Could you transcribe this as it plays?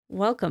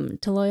Welcome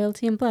to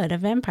Loyalty and Blood, a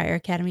Vampire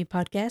Academy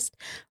podcast,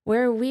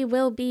 where we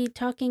will be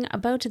talking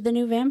about the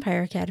new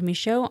Vampire Academy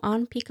show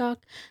on Peacock,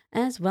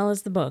 as well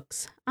as the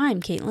books.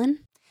 I'm Caitlin.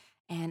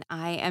 And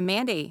I am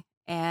Mandy.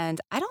 And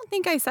I don't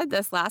think I said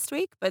this last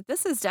week, but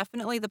this is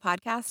definitely the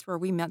podcast where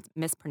we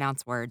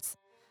mispronounce words.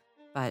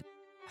 But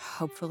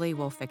hopefully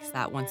we'll fix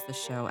that once the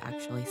show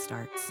actually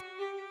starts.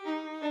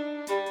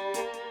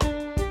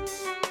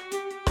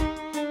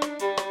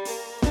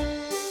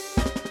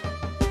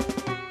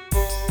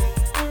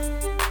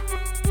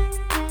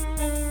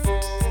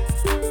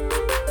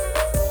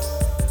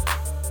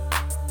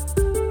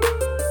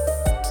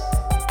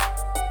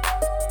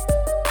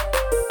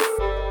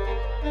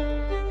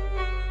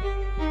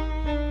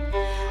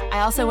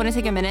 I also want to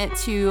take a minute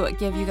to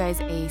give you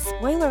guys a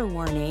spoiler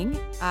warning.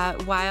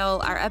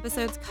 While our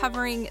episodes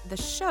covering the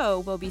show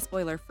will be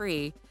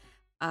spoiler-free,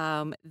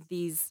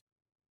 these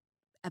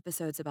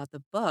episodes about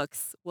the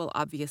books will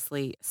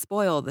obviously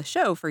spoil the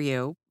show for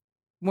you.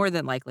 More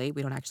than likely.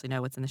 We don't actually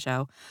know what's in the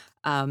show.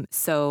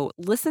 So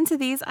listen to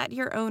these at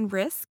your own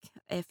risk.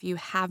 If you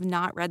have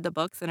not read the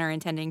books and are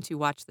intending to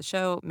watch the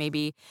show,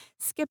 maybe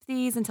skip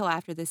these until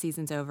after the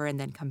season's over and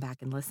then come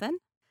back and listen.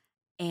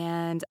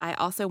 And I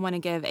also want to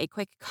give a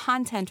quick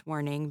content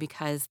warning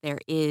because there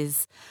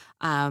is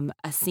a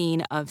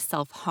scene of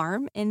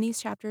self-harm in these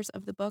chapters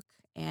of the book,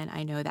 and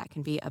I know that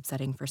can be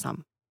upsetting for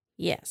some.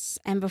 Yes,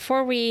 and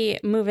before we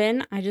move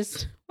in, I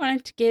just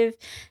wanted to give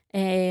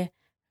a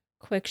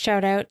quick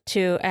shout out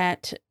to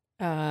at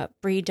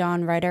Bree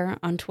Dawn Writer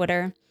on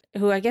Twitter,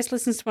 who I guess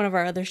listens to one of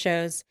our other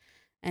shows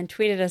and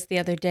tweeted us the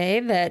other day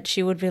that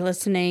she would be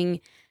listening,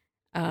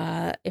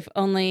 if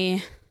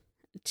only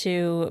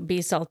to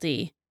be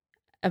salty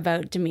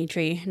about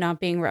Dmitri not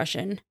being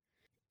Russian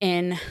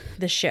in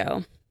the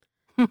show.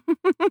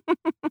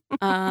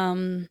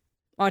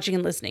 Watching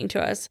and listening to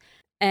us.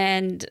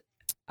 And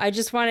I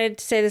just wanted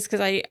to say this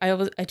because I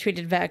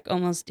tweeted back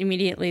almost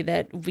immediately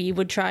that we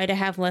would try to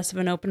have less of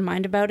an open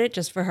mind about it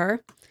just for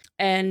her.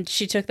 And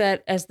she took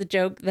that as the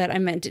joke that I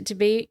meant it to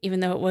be,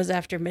 even though it was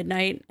after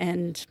midnight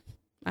and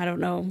I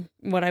don't know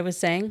what I was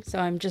saying. So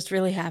I'm just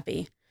really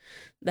happy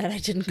that I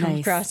didn't come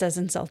across as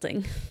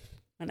insulting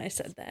when I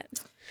said that.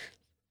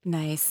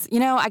 Nice.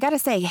 You know, I got to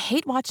say,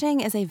 hate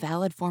watching is a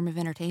valid form of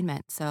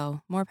entertainment.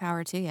 So more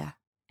power to you.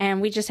 And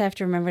we just have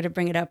to remember to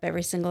bring it up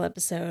every single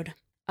episode.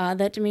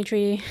 That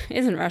Dmitri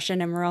isn't Russian,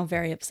 and we're all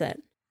very upset.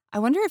 I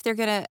wonder if they're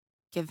going to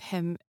give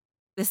him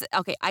this.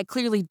 Okay, I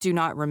clearly do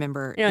not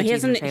remember the he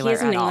has an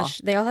English. All.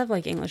 They all have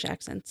like English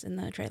accents in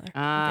the trailer.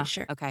 I'm pretty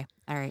sure. Okay,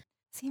 all right.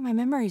 See, my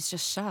memory's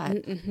just shot.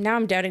 Now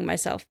I'm doubting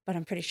myself, but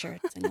I'm pretty sure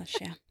it's English,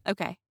 yeah.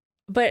 Okay.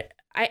 But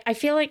I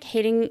feel like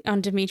hating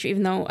on Dmitri,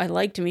 even though I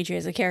like Dmitri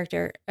as a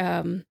character,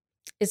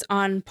 is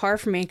on par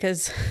for me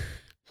because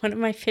one of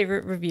my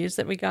favorite reviews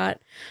that we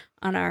got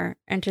on our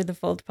Enter the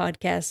Fold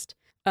podcast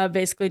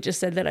basically just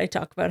said that I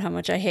talk about how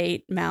much I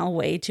hate Mal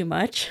way too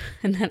much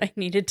and that I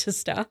needed to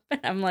stop.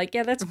 And I'm like,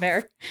 yeah, that's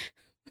fair.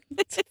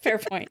 It's a fair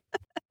point.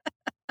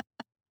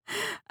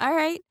 All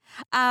right.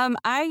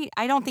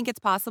 I don't think it's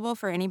possible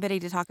for anybody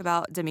to talk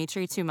about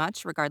Dmitri too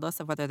much, regardless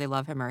of whether they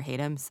love him or hate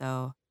him.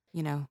 So,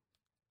 you know,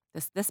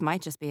 this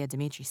might just be a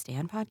Dmitri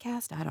Stan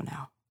podcast. I don't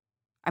know.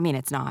 I mean,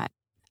 it's not.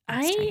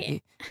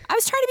 I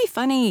was trying to be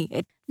funny.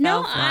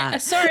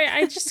 Sorry.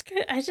 I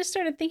just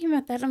started thinking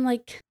about that. I'm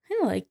like,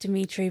 I like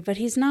Dmitri, but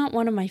he's not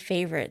one of my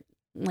favorite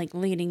like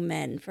leading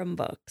men from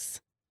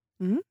books.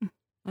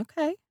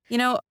 Okay. You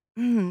know,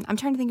 I'm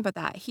trying to think about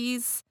that.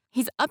 He's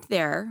up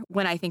there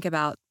when I think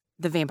about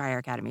the Vampire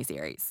Academy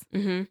series.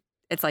 Mm-hmm.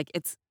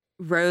 It's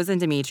Rose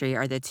and Dmitri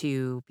are the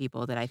two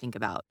people that I think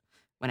about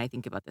when I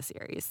think about the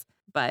series,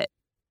 but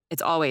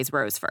it's always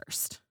Rose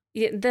first.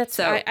 Yeah,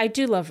 I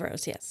do love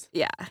Rose, yes.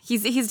 Yeah,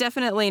 he's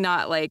definitely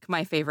not like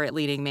my favorite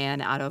leading man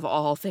out of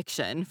all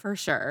fiction, for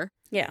sure.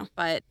 Yeah.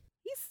 But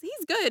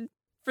he's good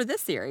for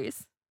this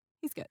series.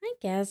 He's good. I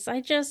guess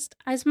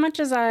as much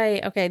as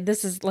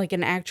this is like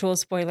an actual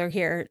spoiler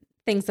here,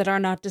 things that are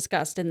not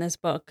discussed in this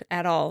book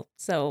at all.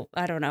 So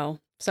I don't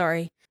know.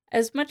 Sorry.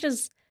 As much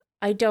as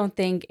I don't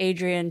think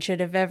Adrian should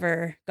have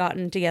ever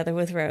gotten together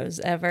with Rose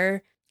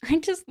ever, I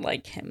just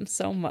like him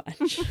so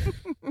much.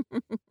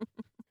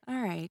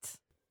 All right.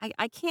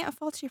 I can't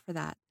fault you for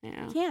that.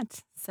 Yeah. I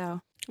can't.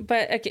 So,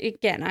 but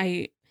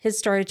again, his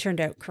story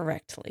turned out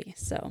correctly.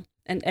 So,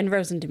 and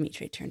Rose and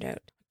Dmitri turned out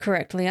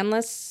correctly,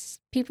 unless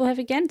people have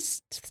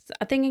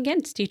a thing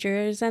against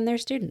teachers and their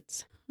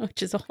students,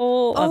 which is a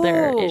whole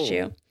other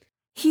issue.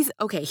 He's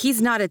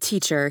not a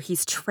teacher.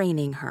 He's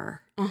training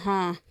her.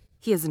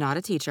 He is not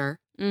a teacher.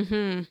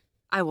 Mm-hmm.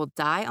 I will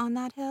die on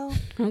that hill.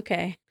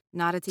 Okay.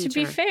 Not a teacher. To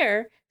be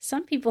fair,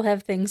 some people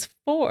have things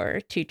for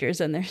teachers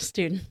and their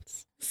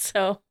students.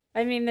 So,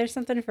 I mean, there's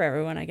something for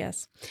everyone, I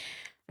guess.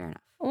 Fair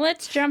enough.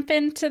 Let's jump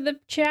into the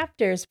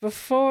chapters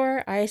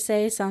before I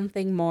say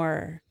something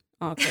more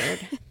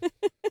awkward.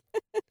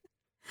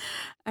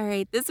 All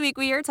right. This week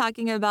we are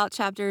talking about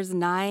chapters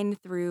 9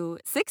 through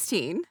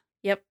 16.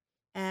 Yep.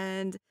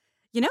 And,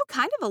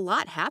 kind of a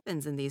lot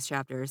happens in these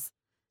chapters.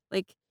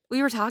 Like,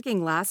 We were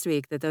talking last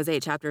week that those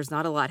 8 chapters,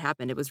 not a lot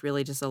happened. It was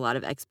really just a lot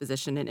of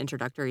exposition and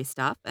introductory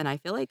stuff. And I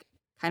feel like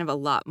kind of a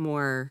lot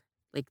more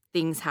like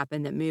things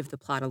happen that move the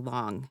plot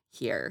along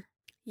here.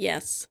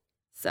 Yes.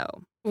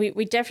 So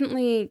We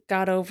definitely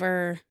got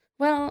over,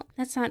 well,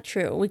 that's not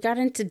true. We got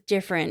into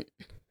different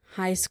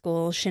high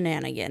school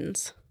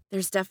shenanigans.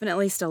 there's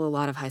definitely still a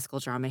lot of high school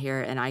drama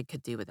here, and I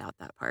could do without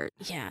that part.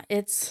 Yeah,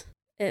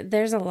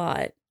 there's a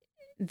lot.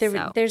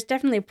 There's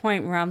definitely a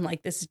point where I'm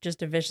like, this is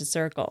just a vicious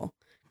circle.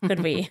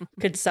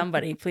 Could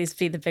somebody please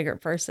be the bigger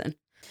person?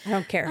 I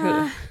don't care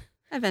who.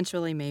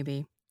 Eventually,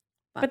 maybe.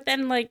 But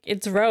then, like,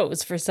 it's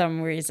Rose for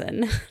some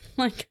reason.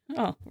 Like,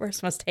 oh,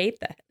 Rose must hate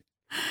that.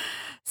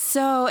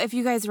 So, if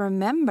you guys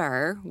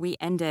remember, we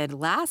ended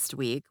last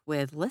week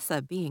with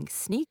Lissa being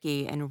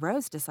sneaky and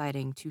Rose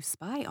deciding to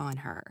spy on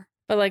her.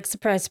 But, like,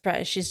 surprise,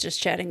 surprise, she's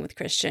just chatting with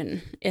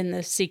Christian in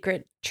the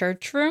secret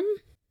church room.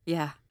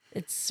 Yeah.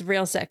 It's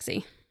real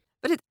sexy.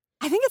 But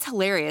I think it's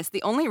hilarious.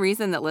 The only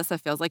reason that Lissa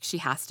feels like she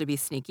has to be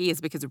sneaky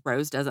is because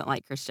Rose doesn't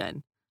like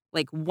Christian.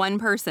 Like one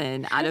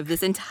person out of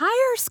this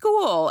entire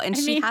school, and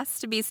she has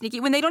to be sneaky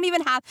when they don't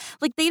even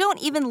they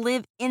don't even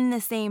live in the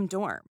same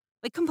dorm.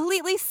 Like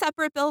completely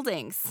separate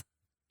buildings.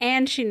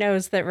 And she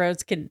knows that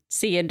Rose can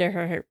see into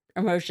her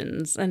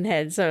emotions and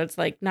head, so it's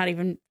like not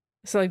even,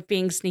 so like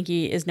being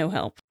sneaky is no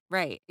help.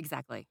 Right,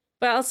 exactly.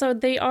 But also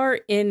they are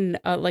in,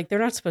 like they're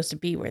not supposed to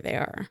be where they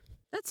are.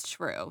 That's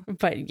true.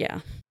 But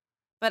yeah.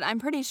 But I'm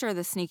pretty sure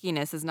the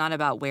sneakiness is not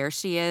about where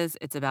she is,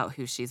 it's about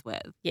who she's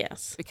with.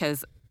 Yes.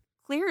 Because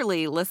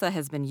clearly Lissa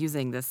has been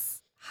using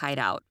this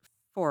hideout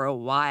for a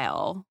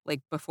while,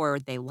 like before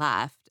they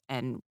left,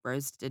 and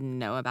Rose didn't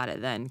know about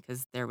it then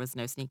because there was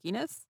no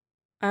sneakiness.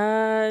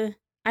 I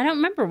don't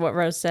remember what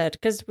Rose said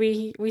because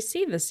we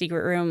see the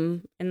secret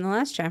room in the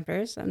last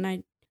chapters,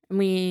 and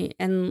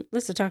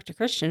Lissa talked to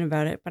Christian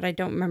about it, but I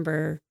don't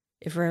remember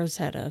if Rose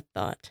had a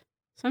thought.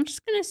 So I'm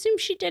just gonna assume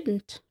she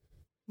didn't.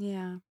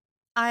 Yeah.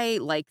 I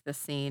like the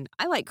scene.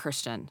 I like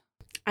Christian.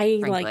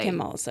 I like him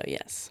also,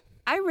 yes.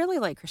 I really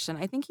like Christian.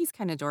 I think he's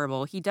kind of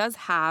adorable. He does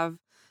have,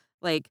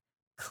 like,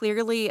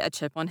 clearly a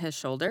chip on his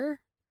shoulder,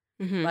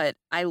 but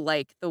I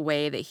like the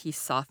way that he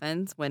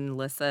softens when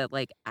Lissa,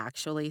 like,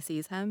 actually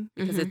sees him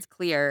because it's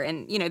clear.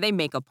 And, you know, they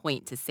make a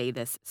point to say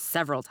this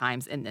several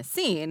times in this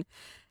scene.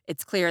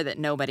 It's clear that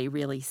nobody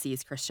really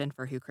sees Christian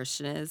for who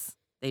Christian is.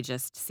 They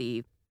just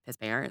see his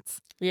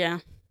parents. Yeah.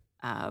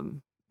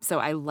 So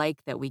I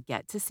like that we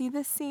get to see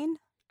this scene.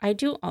 I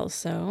do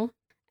also.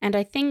 And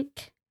I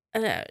think,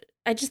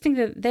 I just think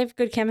that they have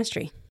good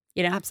chemistry,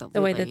 you know? Absolutely,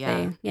 the way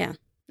that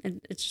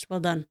it's just well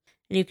done.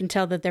 And you can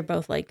tell that they're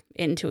both like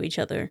into each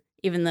other,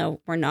 even though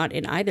we're not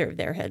in either of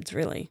their heads,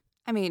 really.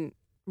 I mean,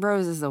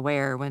 Rose is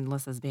aware when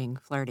Lissa's being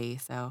flirty,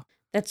 so.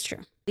 That's true.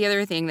 The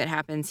other thing that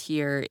happens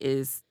here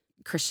is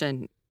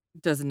Christian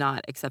does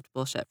not accept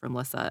bullshit from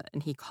Lissa,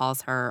 and he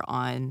calls her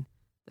on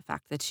the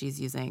fact that she's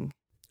using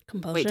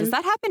compulsion. Wait, does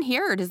that happen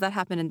here, or does that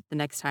happen in the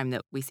next time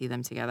that we see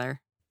them together?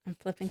 I'm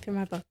flipping through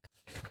my book.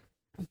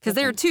 Because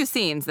there are 2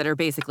 scenes that are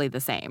basically the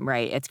same,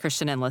 right? It's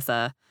Christian and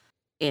Lissa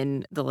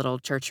in the little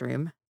church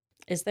room.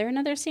 Is there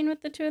another scene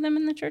with the 2 of them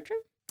in the church room?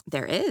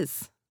 There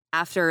is.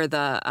 After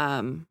the,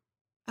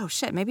 oh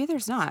shit, maybe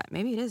there's not.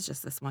 Maybe it is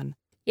just this one.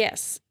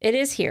 Yes, it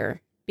is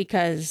here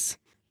because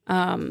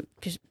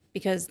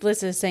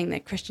Lissa is saying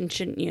that Christian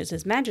shouldn't use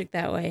his magic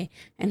that way.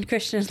 And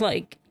Christian's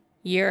like,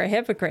 you're a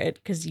hypocrite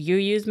because you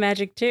use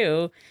magic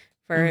too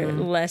for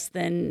less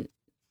than,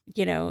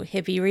 you know,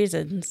 hippie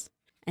reasons.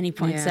 And he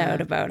points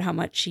out about how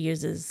much she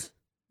uses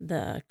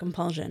the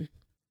compulsion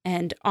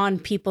and on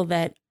people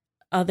that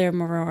other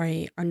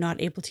Moroi are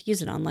not able to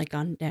use it on, like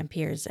on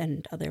Dampiers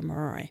and other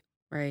Moroi.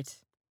 Right.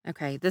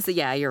 Okay.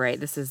 You're right.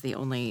 This is the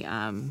only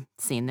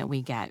scene that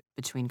we get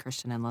between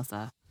Christian and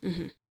Lissa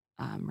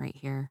right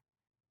here.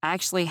 I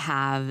actually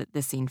have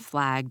this scene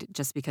flagged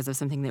just because of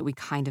something that we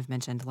kind of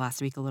mentioned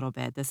last week a little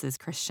bit. This is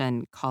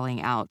Christian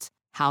calling out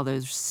how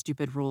those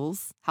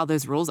rules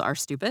are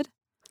stupid.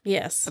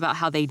 Yes. About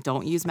how they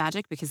don't use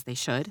magic because they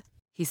should.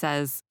 He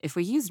says, if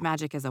we used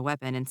magic as a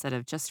weapon instead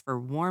of just for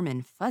warm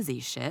and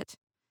fuzzy shit,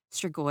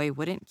 Strigoi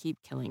wouldn't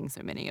keep killing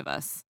so many of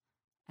us.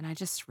 And I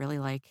just really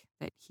like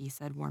that he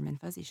said warm and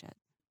fuzzy shit.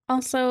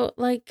 Also,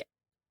 like,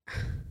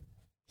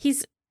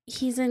 he's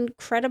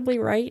incredibly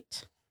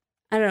right.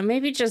 I don't know,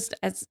 maybe just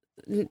as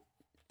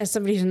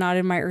somebody who's not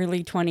in my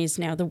early 20s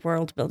now, the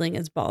world building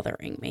is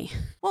bothering me.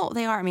 Well,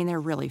 they are. I mean, they're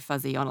really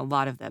fuzzy on a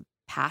lot of the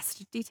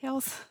past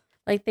details.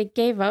 Like, they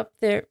gave up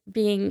their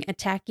being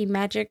attacky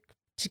magic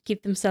to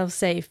keep themselves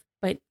safe,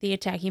 but the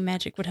attacky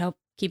magic would help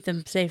keep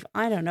them safe.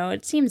 I don't know.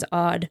 It seems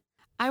odd.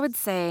 I would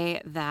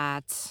say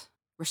that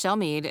Rochelle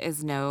Mead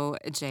is no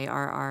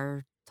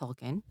J.R.R.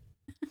 Tolkien.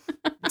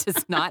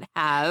 Does not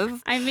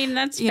have, I mean,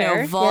 that's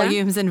fair.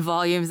 Volumes and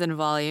volumes and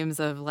volumes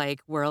of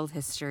like world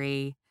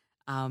history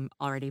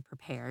already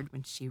prepared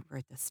when she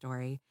wrote this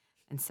story.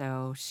 And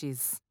so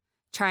she's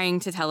trying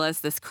to tell us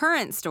this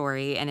current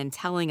story, and in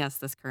telling us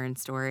this current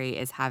story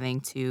is having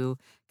to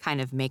kind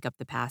of make up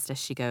the past as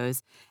she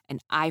goes. And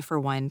I, for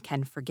one,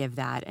 can forgive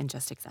that and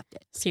just accept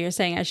it. So you're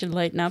saying I should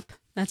lighten up?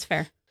 That's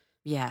fair.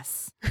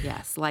 Yes.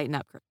 Lighten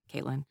up,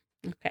 Caitlin.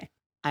 Okay.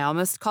 I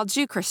almost called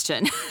you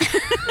Christian.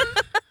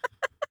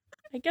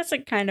 I guess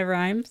it kind of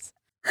rhymes.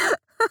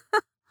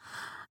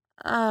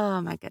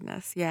 Oh, my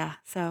goodness. Yeah.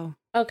 So.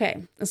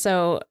 Okay.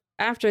 So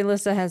after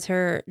Lissa has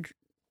her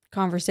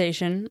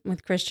conversation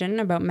with Christian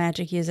about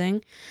magic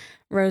using,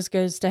 Rose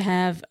goes to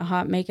have a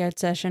hot makeout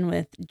session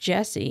with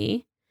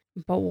Jesse.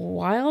 But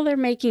while they're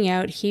making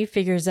out, he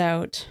figures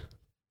out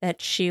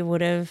that she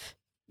would have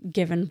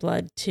given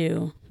blood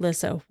to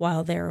Lissa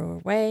while they were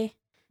away.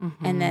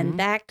 And then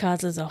that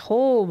causes a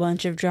whole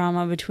bunch of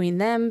drama between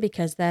them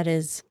because that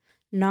is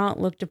not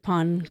looked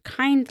upon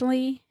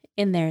kindly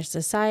in their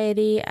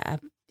society.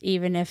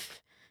 Even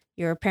if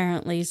you're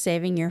apparently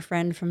saving your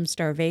friend from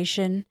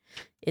starvation,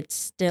 it's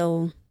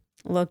still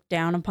looked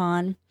down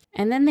upon.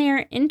 And then they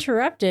are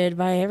interrupted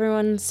by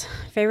everyone's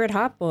favorite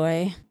hot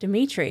boy,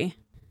 Dimitri.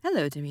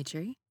 Hello,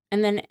 Dimitri.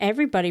 And then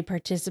everybody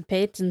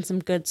participates in some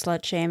good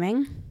slut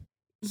shaming.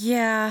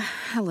 Yeah,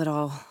 a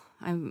little.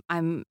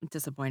 I'm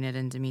disappointed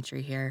in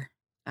Dimitri here.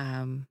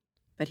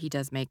 But he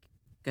does make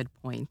good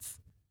points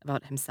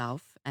about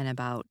himself and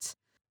about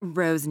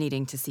Rose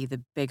needing to see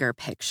the bigger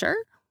picture.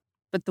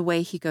 But the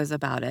way he goes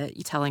about it,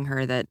 you telling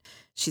her that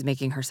she's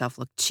making herself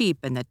look cheap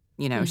and that,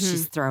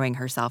 she's throwing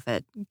herself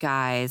at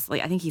guys.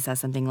 Like, I think he says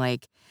something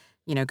like,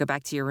 go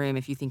back to your room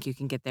if you think you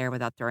can get there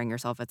without throwing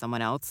yourself at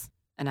someone else.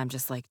 And I'm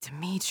just like,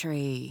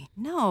 Dimitri,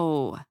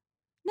 no,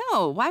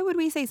 why would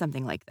we say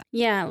something like that?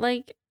 Yeah,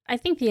 like, I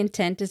think the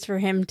intent is for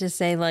him to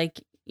say,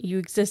 like, you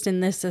exist in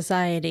this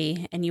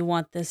society and you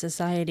want this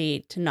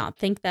society to not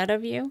think that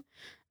of you.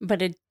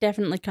 But it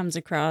definitely comes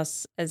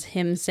across as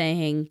him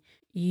saying,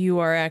 you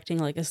are acting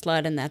like a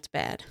slut and that's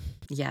bad.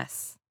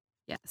 Yes.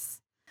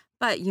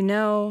 But,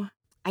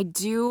 I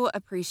do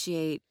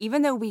appreciate,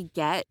 even though we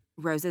get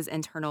Rose's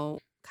internal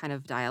kind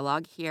of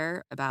dialogue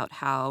here about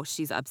how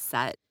she's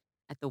upset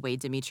at the way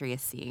Dimitri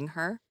is seeing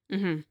her,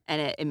 and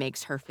it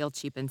makes her feel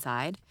cheap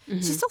inside,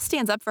 she still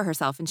stands up for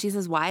herself and she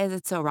says, why is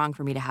it so wrong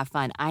for me to have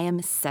fun? I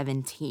am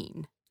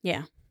 17.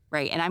 Yeah.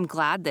 Right. And I'm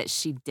glad that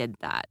she did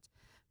that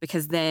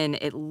because then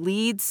it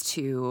leads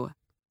to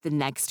the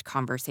next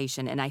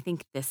conversation. And I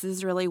think this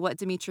is really what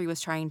Dimitri was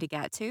trying to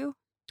get to.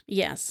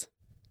 Yes.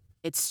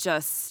 It's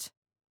just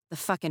the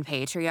fucking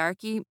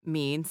patriarchy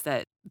means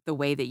that the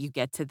way that you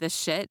get to this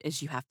shit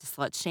is you have to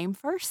slut shame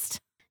first.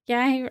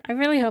 Yeah, I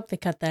really hope they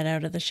cut that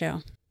out of the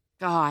show.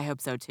 Oh, I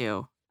hope so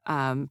too.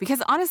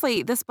 Because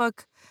honestly, this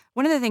book,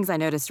 one of the things I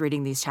noticed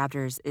reading these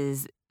chapters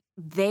is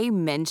they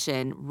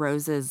mention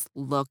Rose's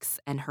looks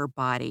and her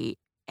body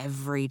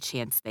every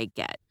chance they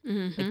get.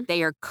 Like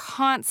they are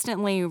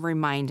constantly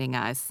reminding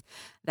us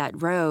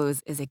that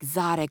Rose is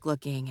exotic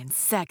looking and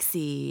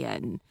sexy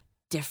and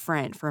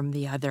different from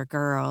the other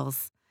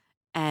girls.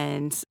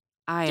 And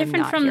I am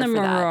not from here the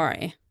for that.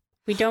 Maroi.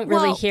 We don't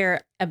really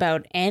hear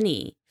about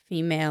any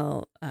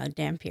female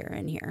Dampier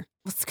in here.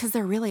 Well, it's because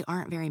there really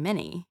aren't very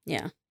many.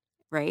 Yeah.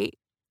 Right?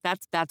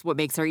 That's what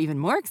makes her even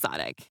more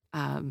exotic.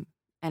 And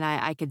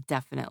I could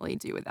definitely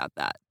do without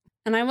that.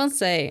 And I will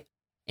say,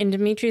 in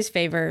Dimitri's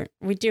favor,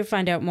 we do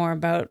find out more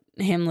about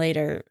him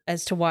later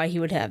as to why he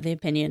would have the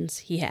opinions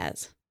he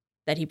has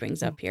that he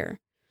brings up here.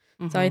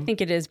 So I think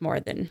it is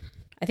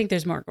I think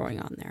there's more going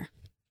on there.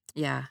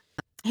 Yeah.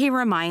 He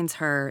reminds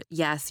her,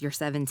 yes, you're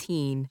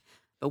 17,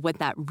 but what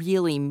that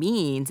really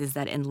means is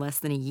that in less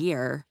than a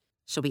year,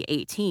 she'll be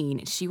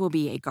 18, she will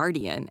be a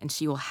guardian, and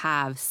she will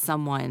have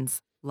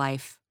someone's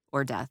life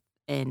or death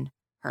in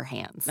her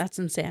hands. That's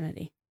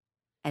insanity.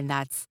 And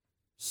that's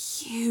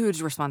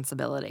huge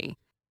responsibility.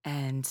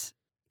 And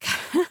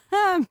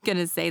I'm going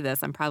to say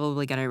this. I'm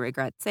probably going to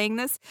regret saying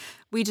this.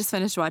 We just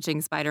finished watching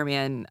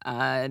Spider-Man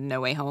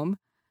No Way Home.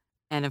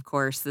 And of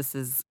course, this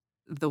is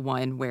the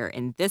one where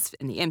in the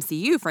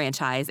MCU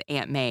franchise,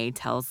 Aunt May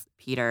tells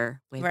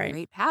Peter, with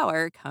great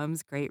power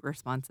comes great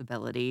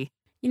responsibility.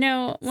 When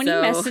you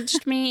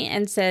messaged me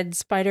and said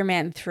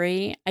Spider-Man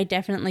 3, I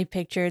definitely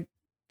pictured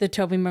the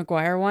Tobey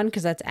Maguire one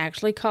because that's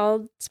actually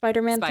called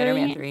Spider-Man 3.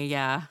 Spider-Man 3,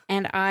 yeah.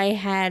 And I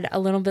had a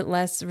little bit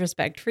less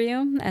respect for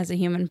you as a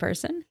human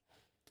person.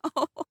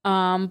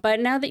 Oh. But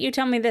now that you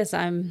tell me this,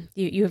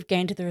 you have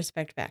gained the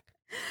respect back.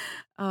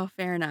 Oh,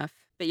 fair enough.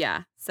 But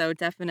yeah, so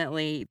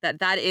definitely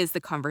that is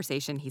the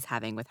conversation he's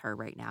having with her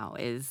right now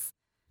is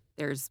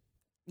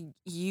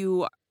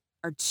you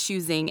are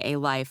choosing a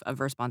life of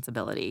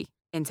responsibility,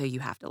 and so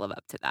you have to live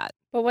up to that.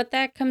 But what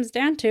that comes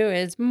down to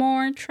is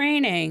more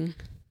training.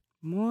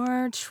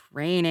 More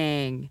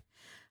training.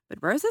 But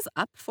Rose is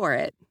up for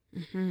it.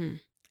 And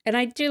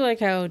I do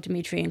like how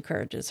Dimitri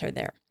encourages her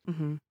there.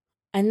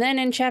 And then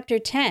in chapter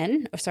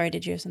 10, sorry,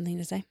 did you have something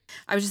to say?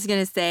 I was just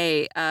going to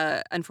say,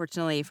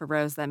 unfortunately for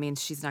Rose, that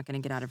means she's not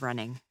going to get out of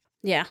running.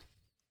 Yeah.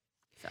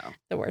 So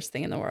the worst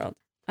thing in the world.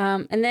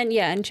 And then,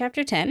 in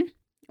chapter 10,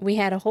 we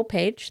had a whole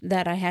page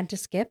that I had to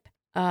skip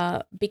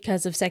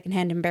because of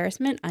secondhand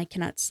embarrassment. I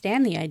cannot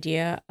stand the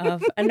idea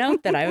of a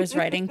note that I was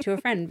writing to a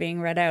friend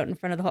being read out in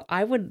front of the whole.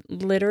 I would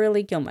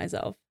literally kill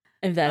myself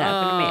if that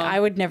happened to me. I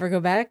would never go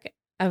back.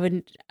 I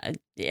would.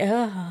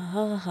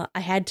 I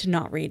had to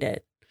not read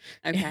it.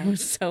 Okay. It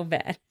was so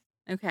bad.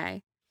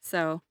 Okay.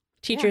 So,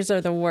 Teachers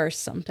are the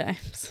worst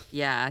sometimes.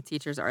 yeah,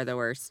 teachers are the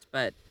worst.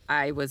 But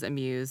I was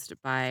amused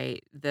by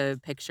the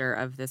picture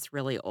of this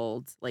really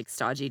old, like,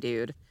 stodgy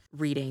dude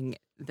reading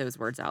those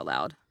words out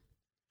loud.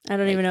 I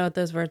don't even Like, know what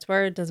those words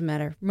were. It doesn't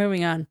matter.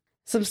 Moving on.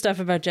 Some stuff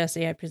about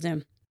Jesse, I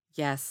presume.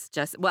 yes,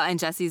 and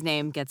Jesse's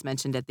name gets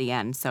mentioned at the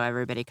end, so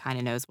everybody kind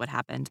of knows what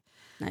happened.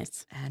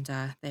 Nice. And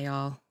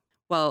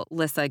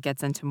Lissa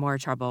gets into more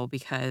trouble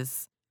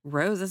because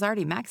Rose is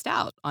already maxed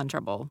out on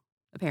trouble,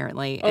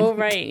 apparently. Oh, And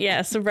right.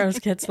 Yeah. So Rose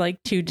gets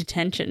like 2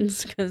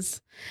 detentions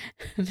because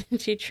the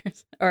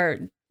teachers, or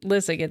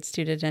Lissa gets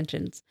 2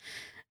 detentions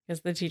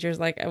because the teacher's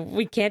like,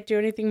 we can't do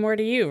anything more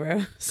to you,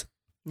 Rose.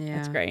 yeah.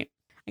 That's great.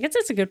 I guess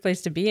that's a good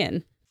place to be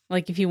in.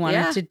 Like if you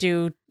wanted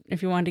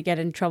if you wanted to get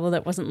in trouble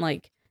that wasn't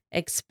like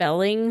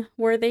expelling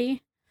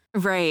worthy.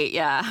 Right,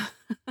 yeah.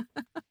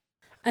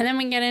 And then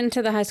we get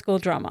into the high school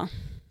drama.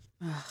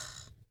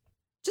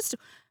 Just,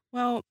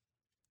 well,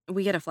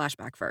 we get a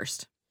flashback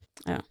first.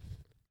 Oh,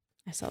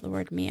 I saw the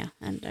word Mia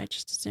and I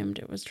just assumed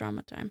it was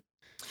drama time.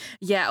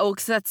 Yeah,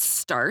 because that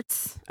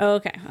starts. Oh,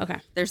 okay. Okay.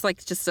 There's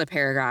like just a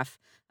paragraph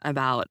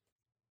about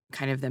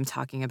kind of them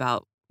talking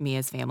about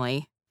Mia's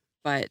family.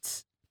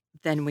 But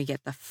then we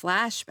get the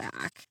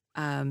flashback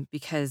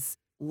because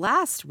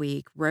last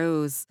week,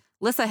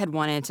 Lissa had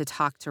wanted to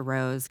talk to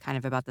Rose kind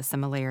of about the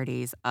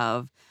similarities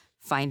of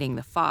finding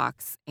the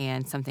fox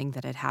and something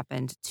that had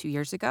happened 2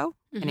 years ago.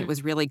 And it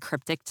was really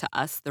cryptic to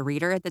us, the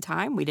reader at the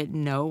time. We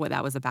didn't know what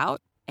that was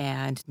about.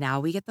 And now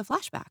we get the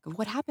flashback of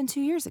what happened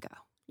 2 years ago.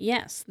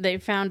 Yes, they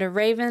found a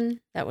raven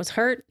that was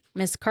hurt.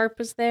 Miss Carp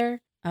was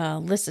there.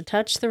 Lissa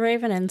touched the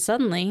raven and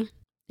suddenly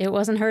it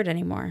wasn't hurt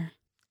anymore.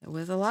 It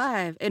was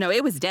alive. No,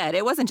 it was dead.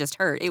 It wasn't just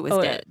hurt. It was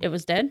dead. It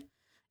was dead?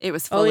 It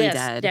was fully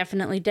dead.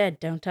 Definitely dead.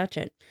 Don't touch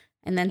it.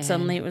 And then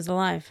suddenly it was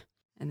alive.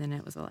 And then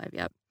it was alive,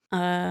 yep.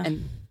 And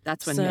And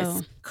that's when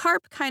Miss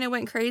Carp kind of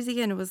went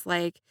crazy and was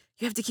like,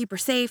 you have to keep her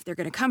safe. They're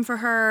going to come for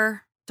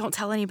her. Don't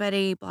tell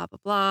anybody, blah, blah,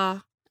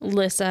 blah.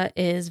 Lissa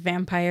is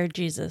vampire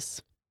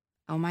Jesus.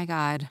 Oh, my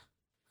God.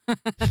 All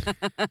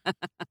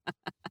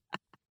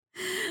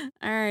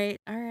right.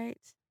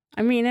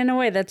 I mean, in a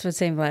way, that's what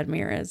St.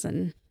 Vladimir is.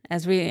 And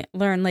as we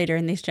learn later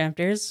in these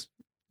chapters,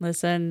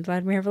 Lissa and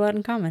Vladimir have a lot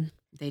in common.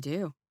 They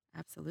do.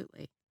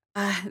 Absolutely.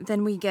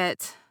 Then we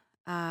get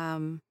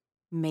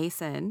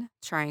Mason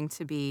trying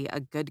to be a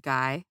good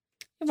guy.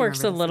 It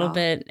works a little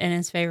bit in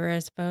his favor, I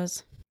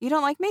suppose. You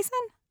don't like Mason?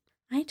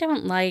 I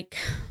don't like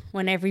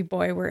when every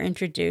boy we're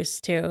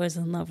introduced to is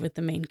in love with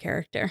the main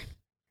character.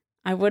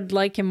 I would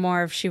like him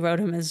more if she wrote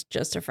him as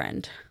just a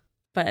friend.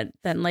 But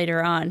then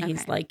later on,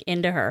 he's like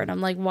into her. And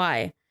I'm like,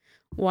 why?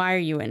 Why are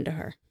you into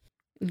her?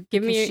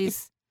 Give me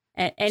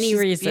any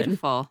reason.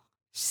 Beautiful.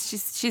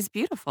 She's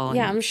beautiful.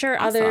 Yeah, I'm sure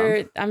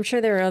awesome. I'm sure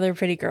there are other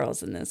pretty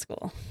girls in this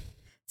school.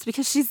 It's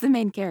because she's the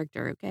main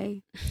character,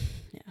 okay?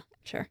 Yeah,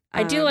 sure.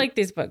 I do like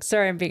these books.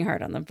 Sorry I'm being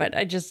hard on them, but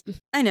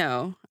I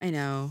know.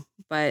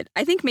 But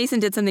I think Mason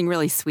did something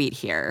really sweet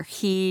here.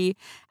 He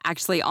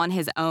actually on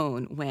his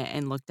own went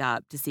and looked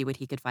up to see what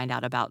he could find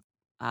out about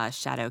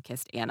Shadow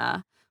Kissed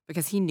Anna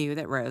because he knew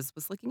that Rose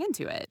was looking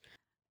into it.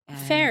 And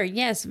fair,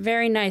 yes,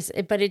 very nice.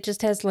 But it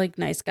just has like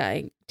nice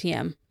guy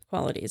TM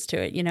qualities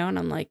to it, you know? And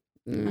I'm like,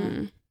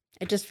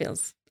 it just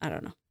feels, I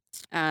don't know.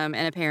 And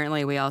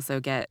apparently we also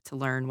get to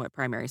learn what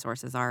primary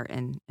sources are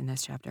in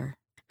this chapter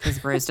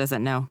because Rose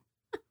doesn't know.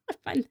 I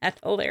find that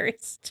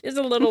hilarious. There's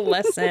a little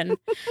lesson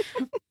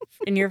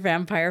in your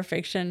vampire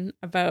fiction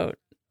about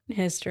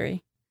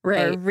history.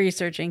 Right. Or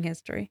researching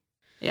history.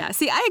 Yeah.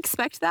 See, I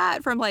expect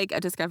that from like a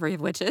Discovery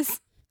of Witches,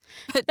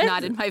 but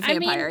not in my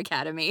Vampire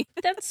Academy.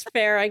 That's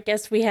fair. I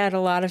guess we had a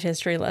lot of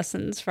history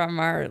lessons from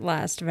our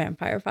last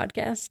vampire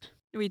podcast.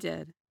 We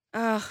did.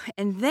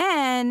 And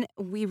then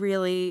we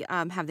really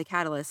have the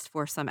catalyst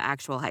for some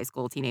actual high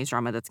school teenage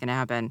drama that's going to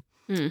happen.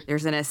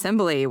 There's an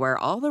assembly where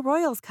all the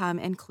royals come,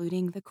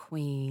 including the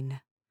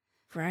queen.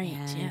 Right,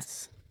 and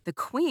yes. The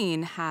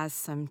queen has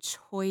some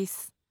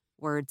choice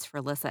words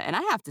for Lissa. And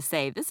I have to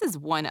say, this is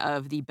one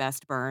of the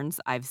best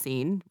burns I've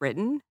seen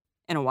written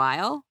in a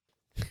while.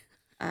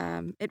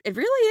 It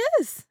really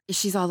is.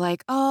 She's all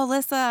like, oh,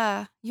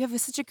 Lissa, you have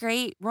such a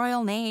great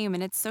royal name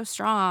and it's so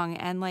strong.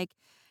 And like,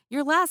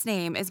 your last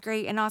name is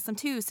great and awesome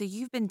too. So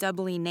you've been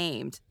doubly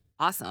named.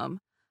 Awesome.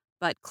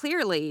 But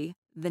clearly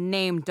the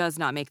name does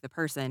not make the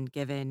person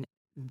given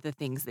the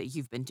things that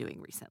you've been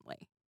doing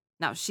recently.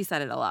 Now, she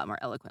said it a lot more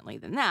eloquently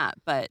than that,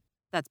 but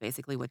that's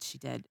basically what she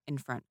did in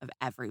front of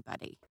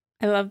everybody.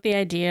 I love the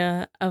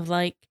idea of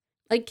like,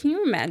 can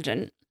you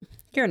imagine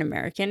you're an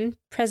American,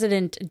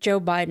 President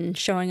Joe Biden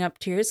showing up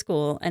to your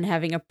school and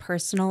having a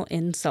personal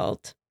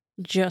insult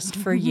just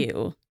for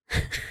you?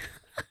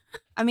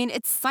 I mean,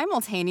 it's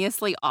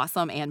simultaneously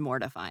awesome and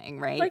mortifying,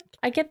 right? Like,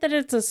 I get that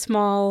it's a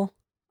small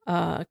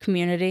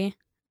community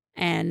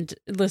and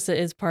Lissa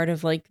is part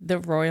of like the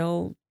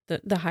royal,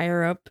 the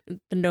higher up,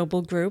 the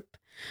noble group,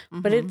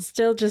 but it's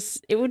still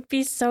just, it would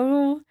be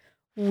so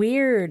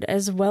weird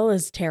as well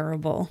as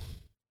terrible.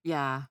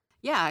 Yeah.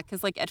 Yeah,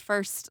 because like at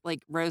first,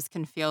 like Rose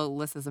can feel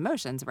Lissa's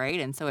emotions, right?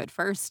 And so at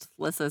first,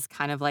 Lissa's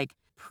kind of like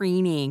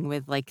preening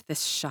with like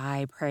this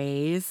shy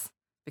praise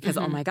because,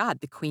 oh Mhm. my God,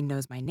 the queen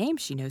knows my name.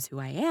 She knows who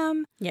I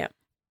am. Yeah.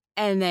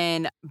 And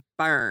then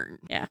burn.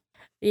 Yeah.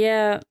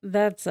 Yeah,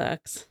 that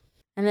sucks.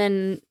 And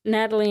then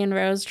Natalie and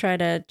Rose try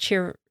to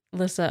cheer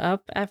Lissa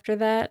up after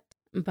that,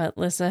 but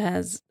Lissa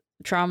has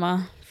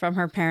trauma from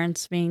her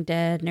parents being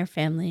dead and her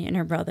family and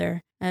her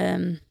brother.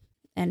 And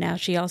now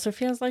she also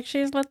feels like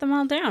she's let them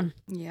all down.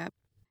 Yep.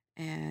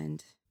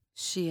 And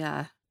she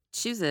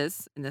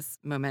chooses in this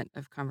moment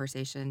of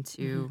conversation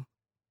to,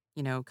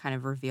 kind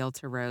of reveal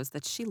to Rose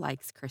that she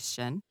likes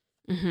Christian,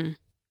 Mm-hmm.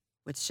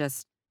 which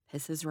just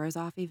pisses Rose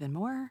off even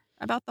more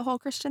about the whole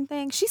Christian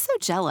thing. She's so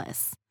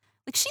jealous.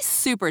 Like, she's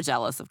super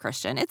jealous of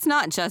Christian. It's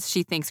not just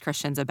she thinks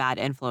Christian's a bad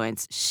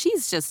influence.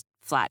 She's just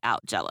flat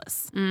out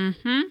jealous.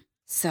 Mm-hmm.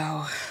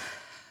 So,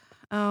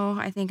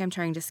 I think I'm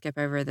trying to skip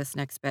over this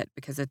next bit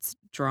because it's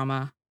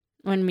drama.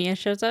 When Mia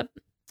shows up.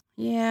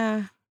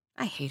 Yeah,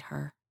 I hate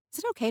her. Is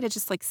it okay to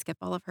just like skip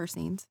all of her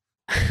scenes?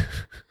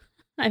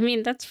 I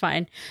mean, that's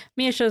fine.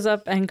 Mia shows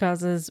up and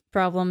causes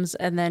problems,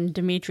 and then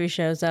Dimitri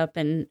shows up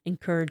and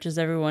encourages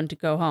everyone to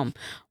go home.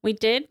 We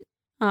did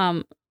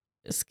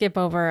skip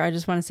over. I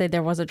just want to say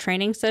there was a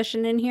training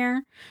session in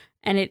here,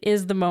 and it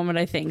is the moment,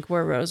 I think,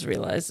 where Rose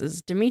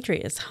realizes Dimitri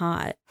is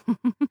hot.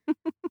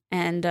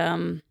 And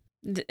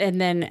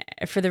then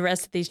for the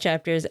rest of these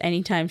chapters,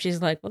 anytime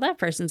she's like, well, that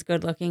person's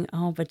good looking.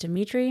 Oh, but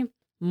Dimitri,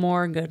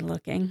 more good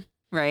looking.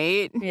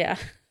 Right? Yeah.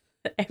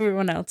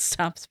 Everyone else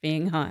stops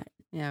being hot.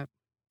 Yeah.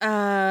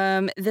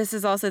 This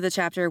is also the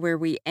chapter where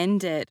we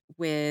end it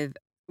with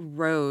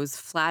Rose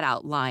flat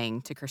out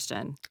lying to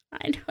Christian.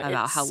 I know,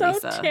 about it's how so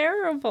Lissa.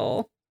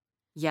 terrible.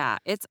 Yeah,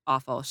 it's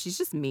awful. She's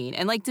just mean.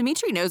 And like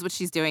Dimitri knows what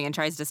she's doing and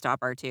tries to stop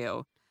her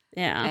too.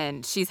 Yeah.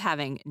 And she's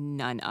having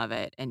none of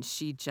it. And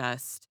she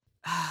just,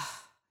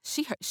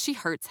 she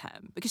hurts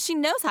him because she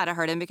knows how to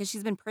hurt him because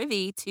she's been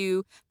privy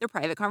to their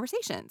private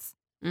conversations.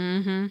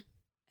 Mm-hmm.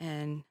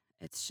 And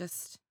it's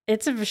just.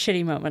 It's a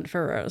shitty moment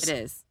for Rose. It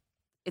is.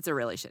 It's a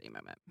really shitty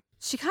moment.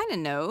 She kind of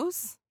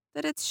knows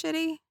that it's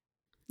shitty.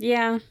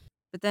 Yeah.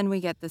 But then we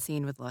get the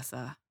scene with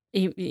Lissa.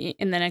 In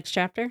the next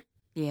chapter?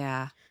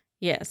 Yeah.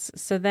 Yes.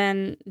 So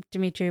then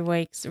Dimitri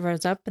wakes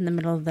Rose up in the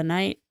middle of the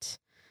night,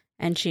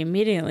 and she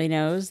immediately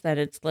knows that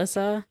it's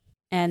Lissa.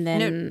 And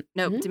then...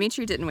 No,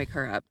 Dimitri didn't wake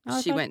her up.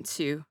 Oh, she went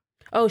to...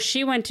 Oh,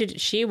 she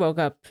woke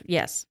up.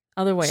 Yes.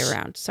 Other way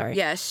around. Sorry.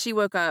 Yeah, she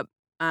woke up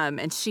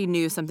and she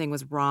knew something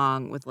was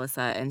wrong with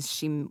Lissa, and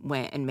she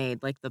went and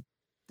made like the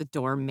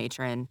dorm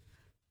matron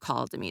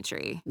call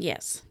Dimitri.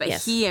 Yes. But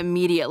yes. he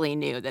immediately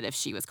knew that if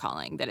she was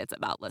calling, that it's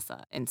about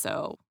Lissa. And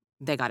so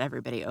they got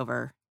everybody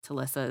over to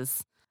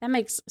Lissa's. That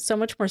makes so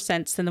much more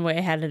sense than the way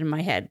I had it in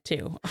my head,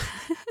 too.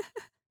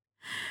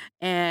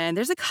 And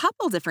there's a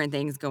couple different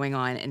things going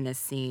on in this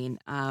scene.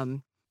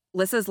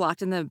 Lissa's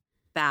locked in the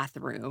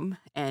bathroom,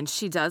 and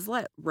she does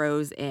let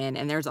Rose in,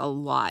 and there's a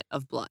lot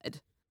of blood.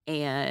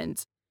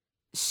 And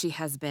she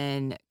has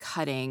been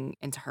cutting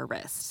into her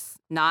wrists.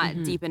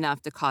 Not deep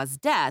enough to cause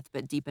death,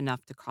 but deep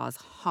enough to cause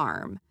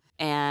harm.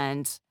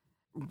 And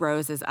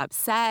Rose is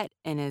upset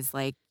and is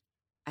like,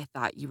 I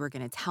thought you were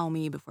going to tell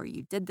me before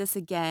you did this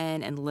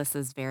again. And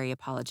Lissa's very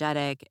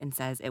apologetic and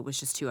says it was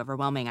just too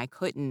overwhelming. I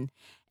couldn't.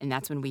 And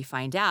that's when we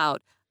find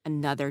out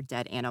another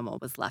dead animal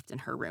was left in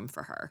her room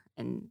for her.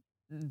 And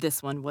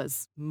this one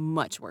was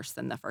much worse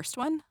than the first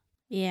one.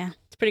 Yeah,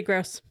 it's pretty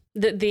gross.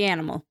 The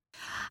animal.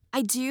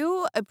 I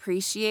do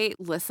appreciate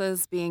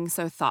Lissa's being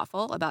so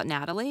thoughtful about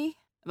Natalie,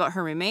 about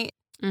her roommate.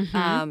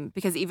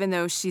 Because even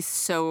though she's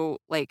so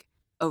like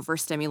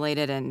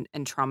overstimulated and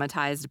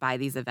traumatized by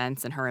these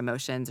events and her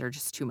emotions are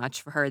just too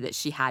much for her, that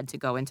she had to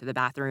go into the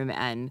bathroom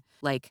and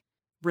like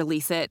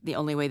release it the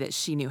only way that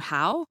she knew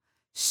how,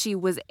 she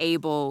was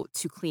able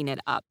to clean it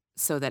up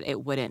so that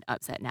it wouldn't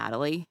upset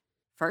Natalie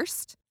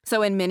first.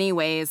 So in many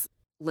ways,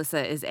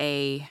 Lissa is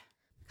a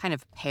kind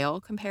of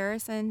pale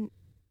comparison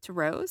to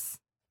Rose,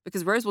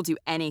 because Rose will do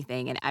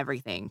anything and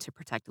everything to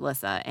protect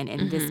Lissa. And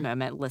in this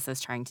moment,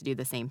 Lissa's trying to do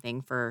the same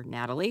thing for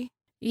Natalie.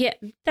 Yeah,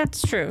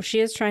 that's true. She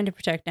is trying to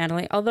protect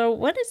Natalie. Although,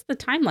 what is the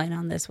timeline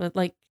on this? With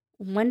like,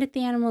 when did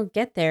the animal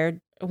get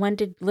there? When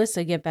did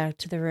Lissa get back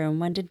to the room?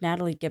 When did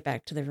Natalie get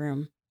back to the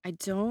room? I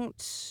don't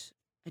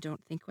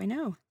think we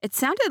know. It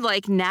sounded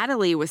like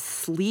Natalie was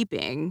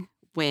sleeping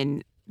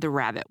when the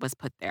rabbit was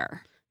put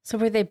there. So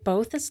were they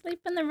both asleep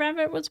when the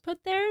rabbit was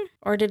put there?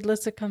 Or did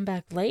Lissa come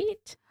back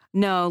late?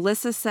 No,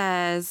 Lissa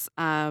says,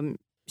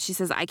 she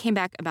says, I came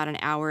back about an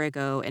hour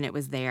ago and it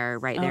was there,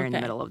 right there in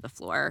the middle of the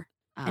floor.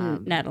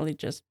 And Natalie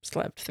just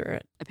slept through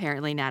it.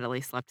 Apparently,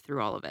 Natalie slept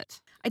through all of it.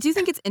 I do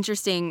think it's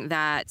interesting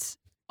that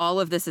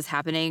all of this is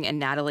happening and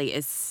Natalie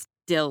is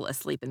still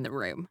asleep in the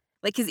room.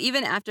 Like, because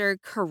even after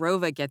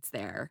Kurova gets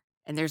there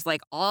and there's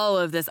like all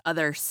of this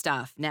other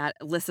stuff,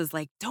 Lissa's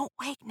like, don't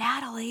wake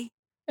Natalie.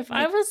 If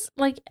I was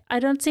like, I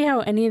don't see how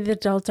any of the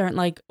adults aren't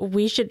like,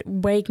 we should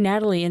wake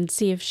Natalie and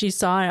see if she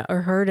saw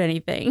or heard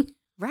anything.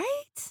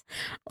 Right?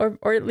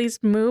 Or at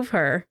least move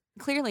her.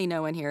 Clearly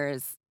no one here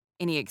is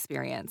any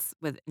experience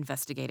with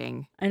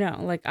investigating. I know.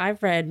 Like,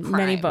 I've read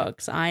many Crime.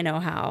 books. I know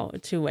how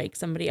to wake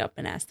somebody up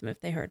and ask them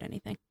if they heard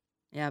anything.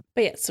 Yep.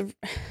 But yeah, so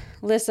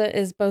Lissa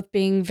is both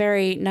being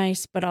very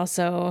nice, but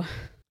also,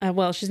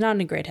 well, she's not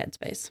in a great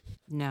headspace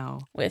No.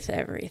 with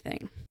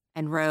everything.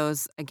 And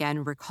Rose,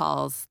 again,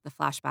 recalls the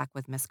flashback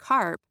with Miss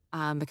Carp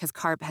because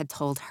Carp had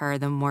told her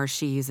the more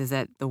she uses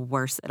it, the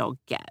worse it'll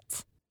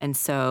get. And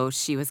so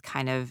she was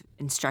kind of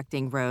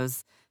instructing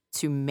Rose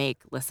to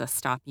make Lissa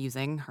stop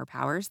using her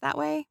powers that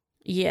way.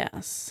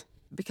 Yes.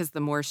 Because the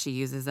more she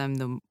uses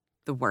them,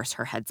 the worse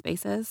her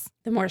headspace is.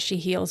 The more she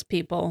heals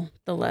people,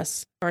 the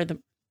less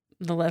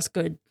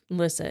good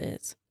Lissa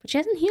is. But she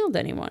hasn't healed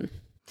anyone.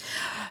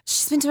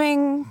 She's been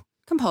doing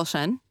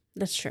compulsion.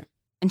 That's true.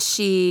 And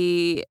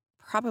she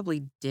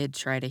probably did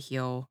try to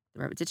heal.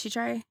 Did she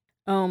try?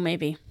 Oh,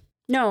 maybe.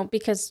 No,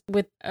 because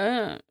with,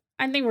 I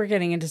think we're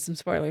getting into some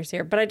spoilers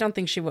here, but I don't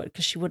think she would,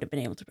 because she would have been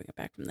able to bring it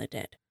back from the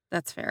dead.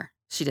 That's fair.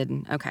 She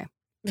didn't. Okay.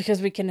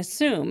 Because we can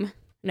assume,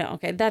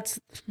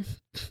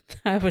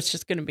 I was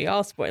just going to be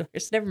all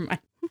spoilers. Never mind.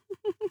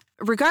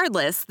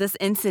 Regardless, this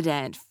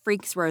incident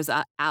freaks Rose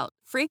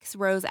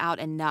out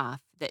enough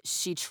that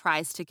she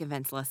tries to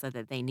convince Lissa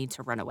that they need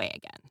to run away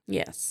again.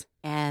 Yes.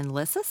 And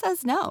Lissa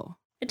says no.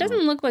 It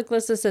doesn't look like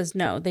Lissa says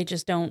no. They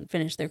just don't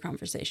finish their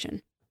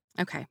conversation.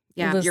 Okay.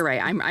 Yeah, you're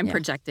right. I'm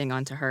projecting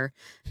onto her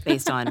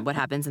based on what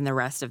happens in the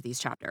rest of these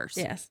chapters.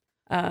 Yes.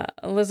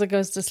 Lissa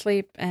goes to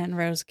sleep and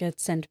Rose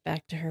gets sent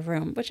back to her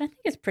room, which I think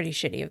is pretty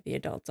shitty of the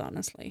adults,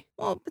 honestly.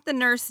 Well, but the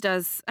nurse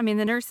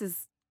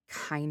is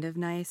kind of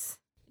nice.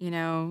 You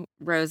know,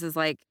 Rose is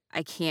like,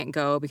 I can't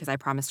go because I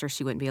promised her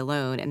she wouldn't be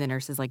alone. And the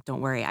nurse is like,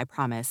 don't worry, I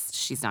promise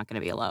she's not going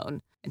to be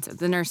alone. And so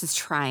the nurse is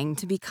trying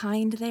to be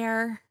kind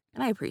there.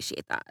 And I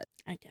appreciate that.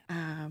 I guess.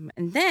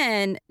 And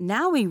then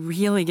now we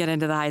really get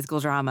into the high school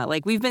drama.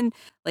 Like we've been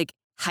like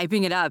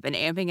hyping it up and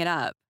amping it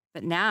up.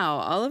 But now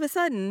all of a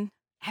sudden,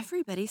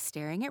 everybody's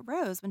staring at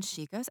Rose when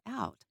she goes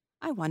out.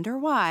 I wonder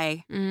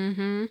why.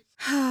 Mm-hmm.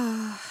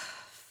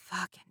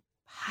 Fucking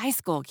high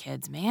school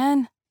kids,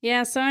 man.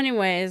 Yeah, so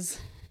anyways,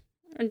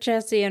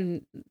 Jesse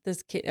and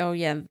this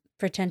kid,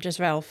 pretentious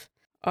Ralph,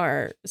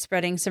 are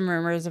spreading some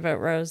rumors about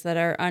Rose that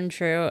are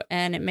untrue,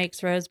 and it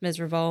makes Rose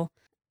miserable.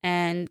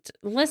 And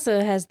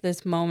Lissa has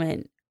this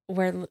moment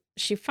where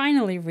she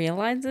finally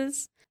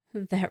realizes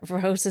that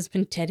Rose has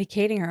been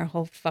dedicating her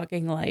whole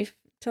fucking life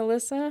to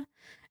Lissa.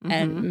 Mm-hmm.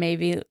 And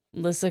maybe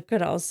Lissa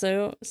could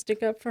also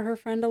stick up for her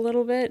friend a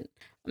little bit.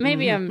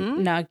 Maybe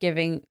I'm not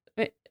giving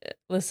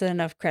Lissa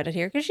enough credit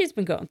here because she's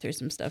been going through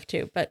some stuff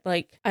too. But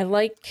like, I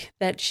like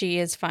that she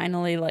is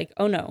finally like,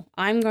 oh no,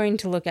 I'm going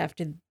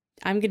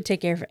to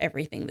take care of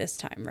everything this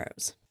time,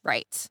 Rose.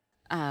 Right.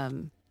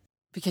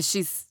 Because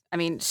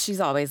she's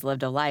always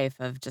lived a life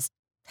of just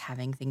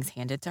having things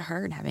handed to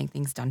her and having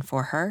things done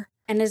for her.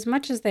 And as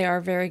much as they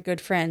are very good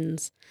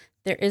friends,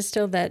 there is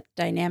still that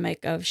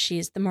dynamic of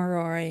she's the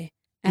Moroi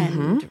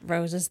and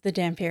Rose is the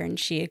Dampier, and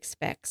she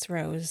expects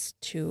Rose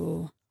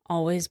to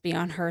always be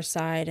on her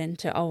side and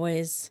to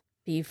always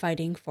be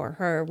fighting for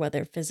her,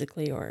 whether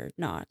physically or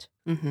not.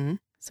 Mm-hmm.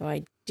 So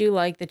I do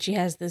like that she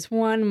has this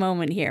one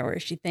moment here where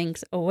she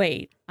thinks, oh,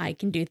 wait, I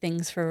can do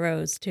things for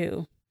Rose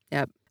too.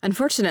 Yep.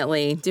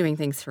 Unfortunately, doing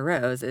things for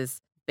Rose is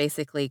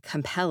basically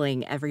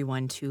compelling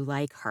everyone to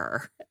like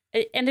her.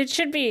 And it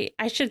should be,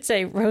 I should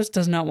say, Rose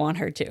does not want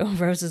her to.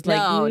 Rose is like,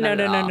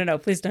 no,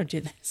 please don't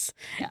do this.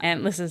 Yeah.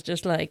 And Lissa's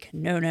just like,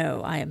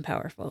 no, I am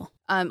powerful.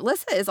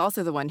 Lissa is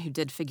also the one who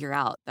did figure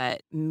out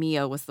that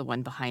Mia was the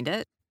one behind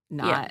it.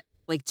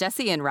 Like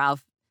Jesse and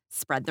Ralph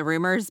spread the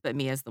rumors, but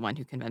Mia's the one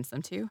who convinced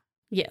them to.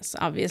 Yes,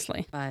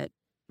 obviously. But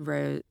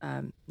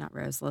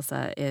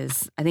Lissa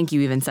is, I think you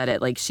even said it,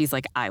 like she's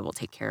like, I will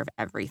take care of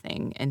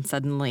everything. And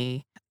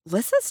suddenly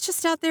Lissa's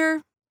just out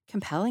there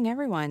compelling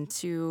everyone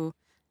to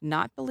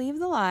not believe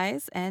the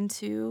lies and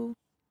to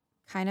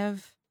kind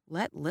of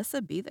let Lissa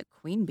be the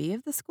queen bee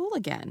of the school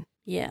again.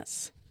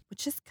 Yes.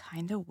 Which is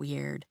kind of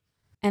weird.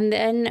 And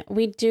then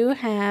we do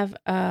have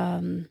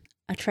a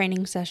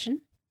training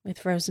session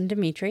with Rose and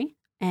Dimitri.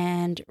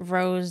 And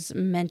Rose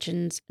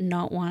mentions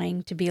not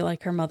wanting to be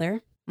like her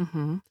mother,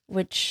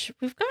 which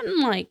we've gotten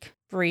like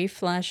brief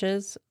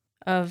flashes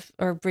of,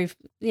 or brief,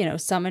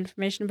 some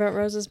information about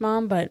Rose's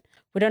mom, but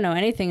we don't know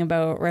anything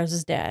about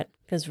Rose's dad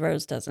because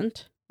Rose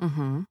doesn't.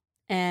 Mm-hmm.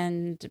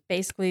 And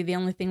basically the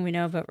only thing we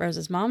know about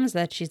Rose's mom is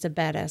that she's a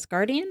badass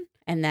guardian,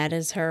 and that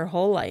is her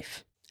whole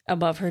life,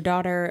 above her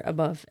daughter,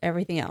 above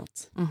everything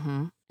else.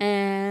 Mm-hmm.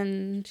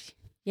 And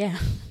yeah,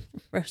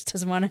 Rose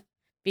doesn't want to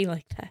be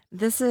like that.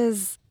 This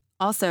is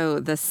also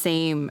the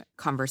same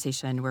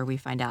conversation where we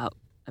find out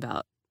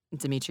about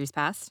Dimitri's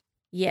past.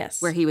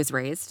 Yes. Where he was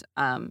raised,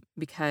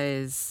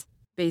 because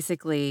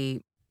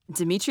basically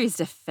Dimitri's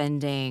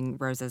defending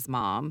Rose's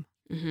mom.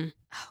 Mm-hmm.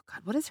 Oh,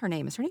 God, what is her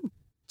name? Is her name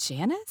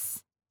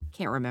Janice?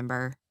 Can't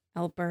remember.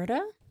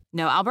 Alberta?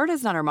 No,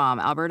 Alberta's not her mom.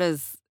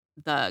 Alberta's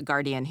the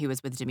guardian who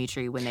was with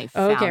Dimitri when they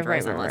found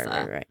Rose and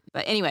Lissa. Right.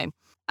 But anyway,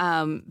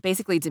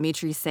 basically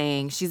Dimitri's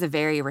saying she's a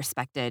very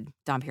respected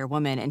Dampier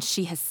woman, and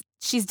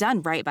she's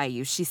done right by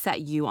you. She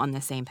set you on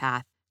the same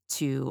path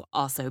to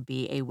also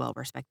be a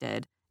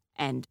well-respected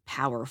and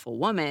powerful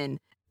woman.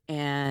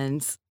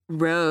 And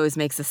Rose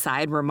makes a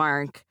side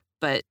remark,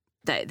 but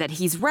that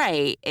he's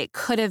right. It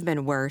could have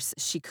been worse.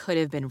 She could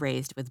have been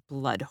raised with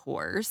blood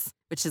whores,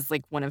 which is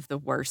like one of the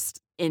worst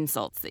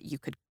insults that you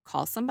could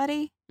call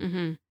somebody.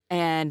 Mm-hmm.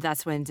 And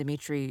that's when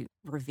Dimitri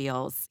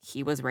reveals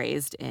he was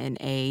raised in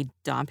a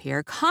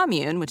Dampierre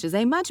commune, which is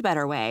a much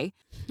better way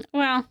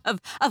Well, of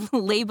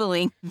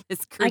labeling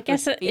this group I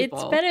guess of people.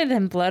 it's better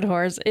than blood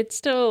whores. It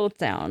still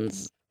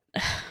sounds,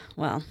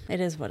 well, it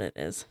is what it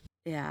is.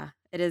 Yeah,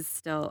 it is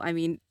still. I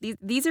mean,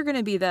 these are going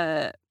to be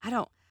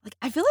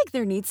I feel like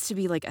there needs to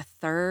be like a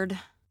third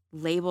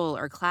label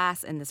or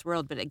class in this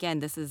world. But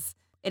again,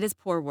 it is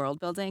poor world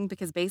building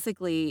because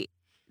basically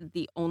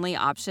the only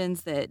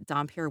options that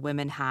Dampierre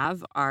women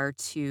have are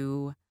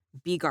to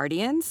be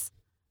guardians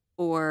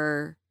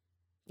or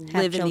Have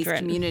live in these children.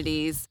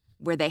 communities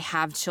where they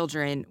have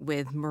children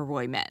with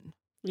Moroi men.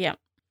 Yeah.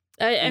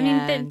 I mean,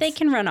 And- they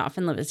can run off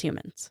and live as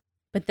humans,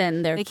 but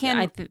then They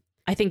can-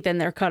 I think then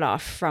they're cut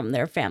off from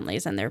their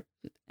families and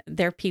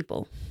their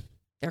people,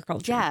 their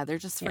culture. Yeah, they're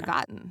just Yeah.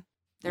 forgotten.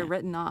 They're Yeah.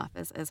 written off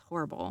as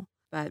horrible.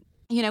 But,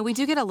 we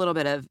do get a little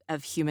bit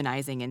of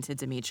humanizing into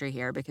Dimitri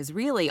here because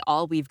really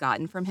all we've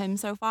gotten from him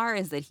so far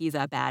is that he's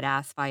a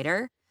badass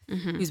fighter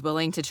Mm-hmm. who's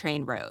willing to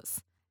train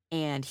Rose.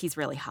 And he's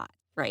really hot,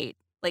 right?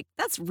 Like,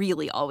 that's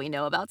really all we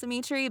know about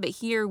Dimitri. But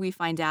here we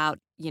find out,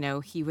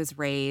 he was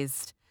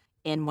raised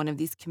in one of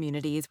these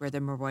communities where the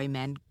Moroi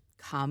men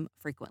come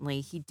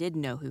frequently. He did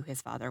know who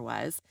his father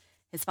was.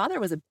 His father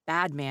was a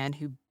bad man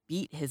who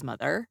beat his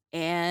mother.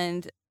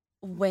 And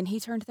when he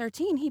turned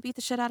 13, he beat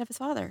the shit out of his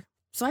father.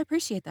 So I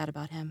appreciate that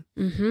about him.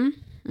 Mm-hmm.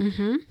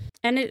 Mm-hmm.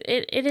 And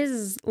it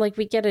is like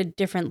we get a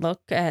different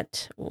look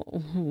at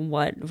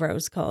what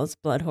Rose calls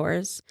blood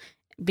whores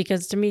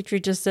because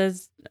Dimitri just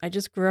says, I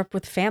just grew up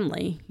with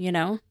family,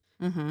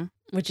 Mm-hmm.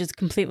 which is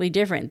completely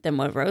different than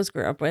what Rose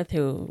grew up with,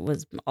 who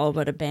was all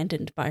but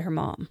abandoned by her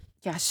mom.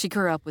 Yeah, she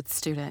grew up with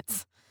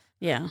students.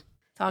 Yeah.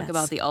 Talk Yes.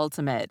 about the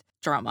ultimate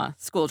drama,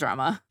 school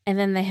drama. And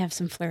then they have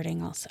some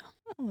flirting also.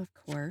 Oh, of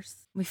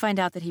course. We find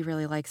out that he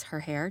really likes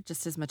her hair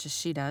just as much as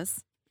she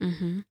does.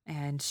 Mm-hmm.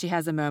 And she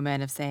has a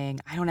moment of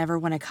saying, I don't ever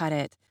want to cut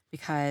it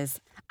because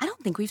I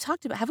don't think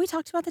have we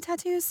talked about the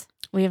tattoos?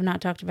 We have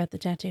not talked about the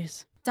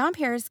tattoos.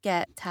 Dampierres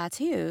get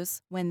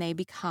tattoos when they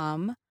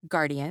become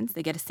guardians.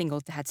 They get a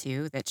single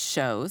tattoo that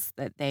shows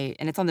that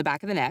and it's on the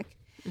back of the neck.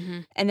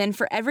 Mm-hmm. And then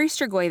for every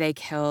Strigoi they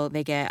kill,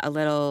 they get a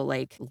little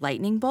like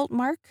lightning bolt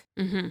mark.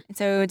 Mm-hmm. And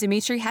so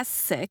Dimitri has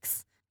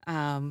 6.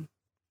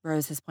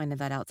 Rose has pointed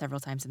that out several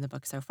times in the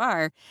book so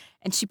far.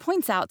 And she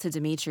points out to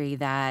Dimitri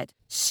that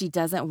she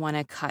doesn't want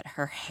to cut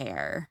her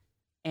hair.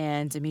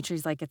 And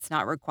Dimitri's like, it's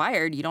not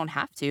required. You don't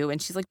have to. And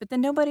she's like, but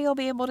then nobody will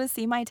be able to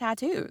see my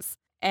tattoos.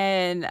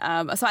 And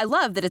so I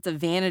love that it's a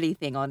vanity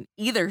thing on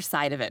either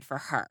side of it for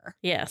her.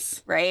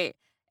 Yes. Right.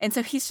 And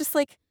so he's just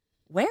like,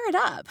 wear it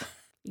up.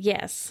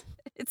 Yes.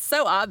 It's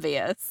so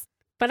obvious.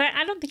 But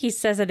I don't think he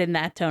says it in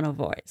that tone of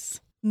voice.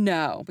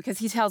 No, because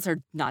he tells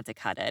her not to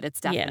cut it. It's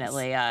Yes.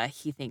 definitely,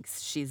 he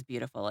thinks she's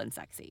beautiful and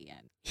sexy.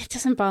 And It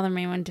doesn't bother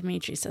me when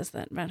Dimitri says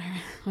that about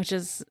her, which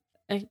is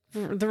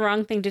the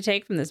wrong thing to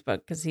take from this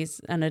book because he's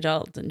an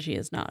adult and she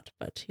is not.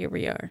 But here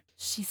we are.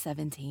 she's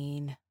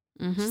 17.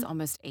 Mm-hmm. She's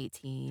almost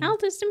 18. How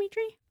old is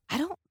Dimitri? I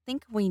don't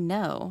think we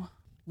know.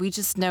 We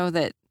just know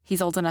that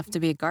he's old enough to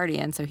be a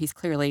guardian, so he's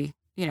clearly,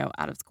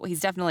 out of school. He's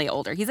definitely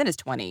older. He's in his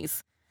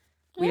 20s.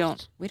 We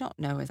don't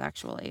know his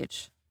actual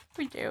age.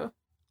 We do.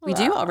 We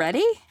do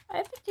already? I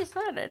think he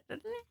said it,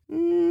 didn't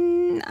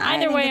he? I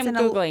Either think way, it's I'm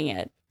in Googling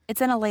it.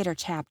 It's in a later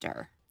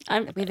chapter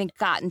that we haven't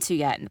gotten to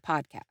yet in the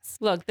podcast.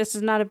 Look, this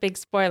is not a big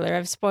spoiler.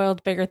 I've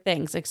spoiled bigger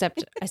things,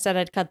 except I said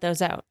I'd cut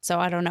those out. So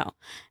I don't know.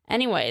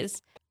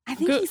 Anyways, I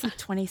think he's like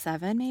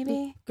 27,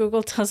 maybe.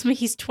 Google tells me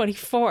he's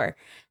 24.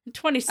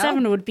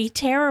 27 would be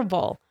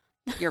terrible.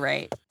 You're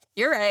right.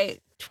 You're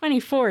right.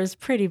 24 is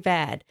pretty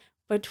bad,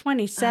 but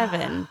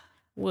 27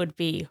 would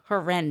be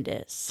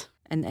horrendous.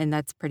 And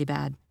that's pretty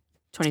bad.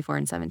 24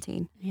 and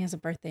 17. He has a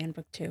birthday in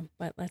book 2,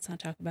 but let's not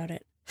talk about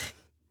it.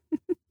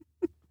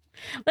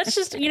 Let's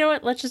just, you know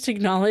what? Let's just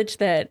acknowledge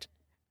that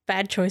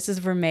bad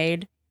choices were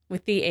made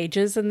with the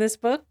ages in this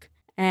book,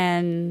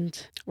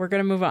 and we're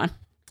going to move on.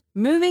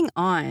 Moving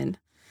on.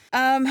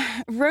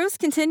 Rose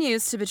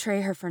continues to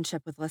betray her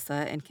friendship with Lissa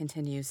and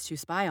continues to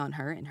spy on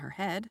her in her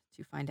head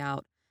to find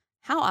out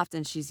how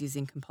often she's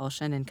using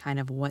compulsion and kind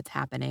of what's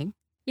happening.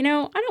 I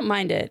don't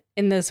mind it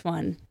in this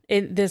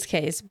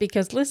case,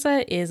 because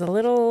Lissa is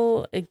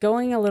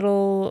going a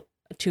little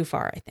too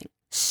far, I think.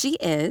 She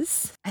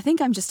is. I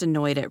think I'm just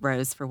annoyed at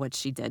Rose for what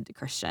she did to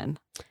Christian.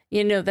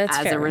 That's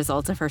as fair. a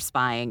result of her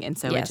spying. And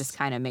so Yes. it just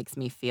kind of makes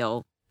me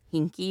feel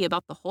hinky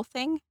about the whole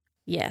thing.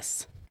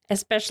 Yes.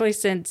 Especially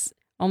since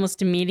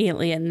almost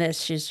immediately in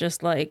this, she's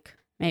just like,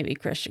 maybe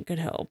Christian could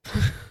help.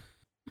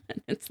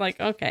 And it's like,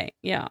 okay,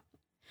 yeah.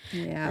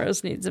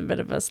 Rose needs a bit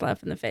of a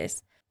slap in the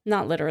face.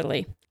 Not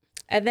literally.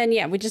 And then,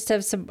 we just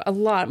have a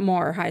lot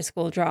more high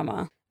school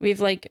drama. We've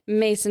like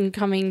Mason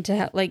coming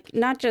to like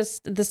not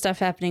just the stuff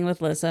happening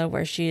with Lissa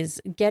where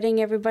she's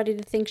getting everybody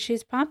to think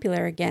she's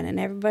popular again and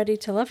everybody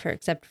to love her,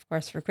 except of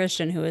course for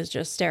Christian, who is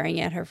just staring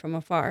at her from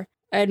afar,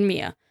 and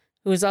Mia,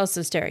 who is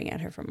also staring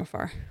at her from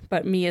afar.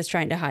 But Mia's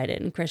trying to hide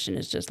it and Christian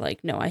is just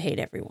like, no, I hate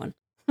everyone.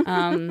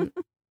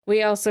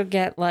 We also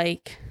get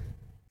like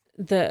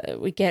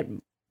we get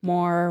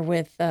more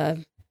with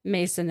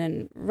Mason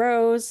and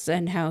Rose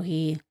and how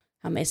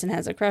Mason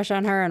has a crush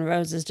on her and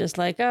Rose is just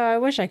like, oh, I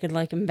wish I could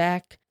like him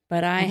back,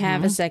 but I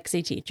have a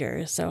sexy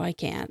teacher, so I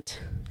can't.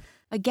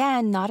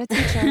 Again, not a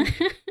teacher.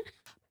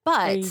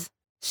 But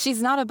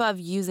she's not above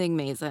using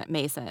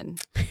Mason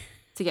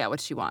to get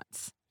what she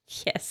wants.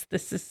 Yes,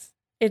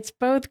 it's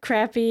both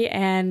crappy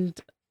and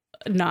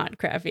not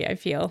crappy, I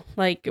feel.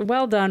 Like,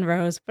 well done,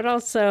 Rose, but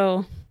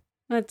also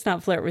let's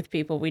not flirt with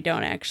people we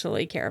don't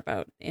actually care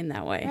about in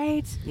that way.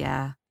 Right?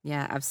 Yeah,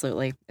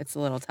 absolutely. It's a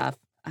little tough.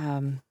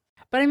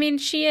 But I mean,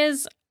 she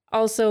is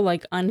also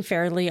like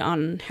unfairly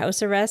on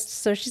house arrest,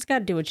 so she's got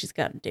to do what she's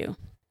got to do.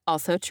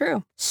 Also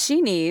true.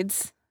 She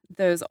needs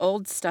those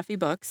old stuffy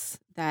books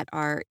that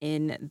are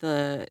in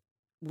the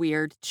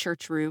weird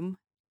church room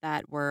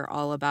that were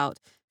all about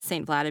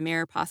Saint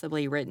Vladimir,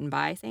 possibly written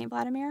by Saint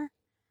Vladimir.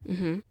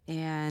 Mm-hmm.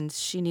 And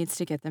she needs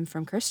to get them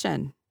from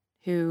Christian,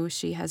 who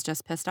she has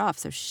just pissed off,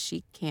 so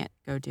she can't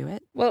go do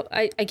it. Well,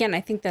 I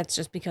think that's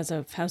just because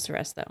of house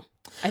arrest, though.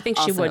 I think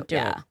she would do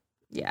it.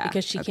 Yeah.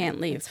 Because she can't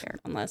leave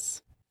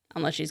unless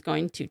she's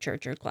going to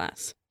church or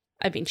class.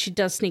 I mean, she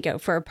does sneak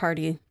out for a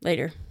party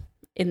later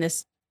in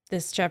this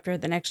chapter,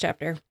 the next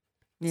chapter.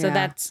 Yeah. So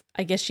that's,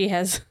 I guess she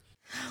has,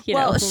 she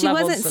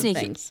wasn't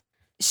sneaking. Things.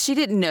 She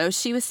didn't know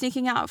she was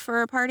sneaking out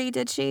for a party,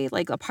 did she?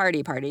 Like a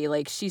party.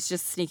 Like she's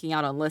just sneaking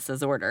out on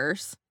Lissa's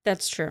orders.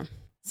 That's true.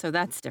 So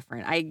that's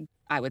different.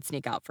 I would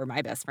sneak out for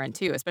my best friend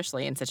too,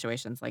 especially in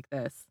situations like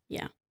this.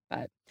 Yeah.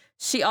 But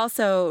she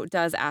also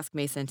does ask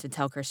Mason to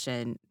tell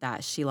Christian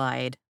that she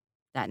lied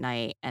that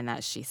night and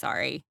that she's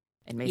sorry.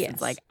 And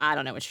Mason's like, I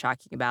don't know what you're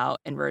talking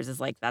about. And Rose is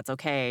like, that's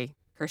okay.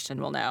 Christian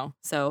will know.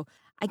 So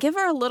I give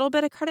her a little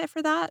bit of credit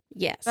for that.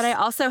 Yes. But I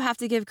also have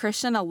to give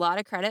Christian a lot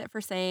of credit for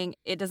saying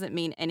it doesn't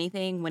mean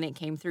anything when it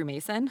came through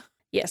Mason.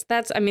 Yes,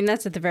 that's at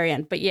the very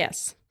end. But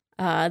yes,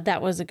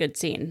 that was a good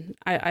scene.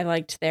 I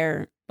liked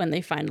when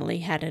they finally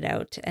had it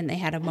out and they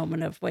had a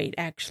moment of, wait,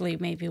 actually,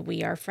 maybe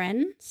we are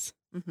friends.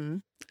 Mm-hmm.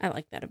 I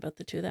like that about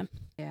the two of them.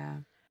 Yeah.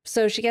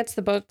 So she gets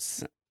the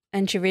books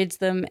and she reads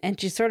them and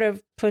she sort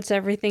of puts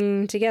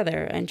everything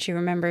together and she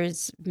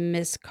remembers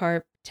Miss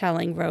Carp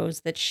telling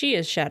Rose that she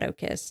is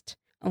shadow-kissed,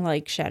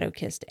 like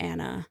shadow-kissed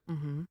Anna.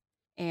 Mm-hmm.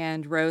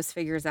 And Rose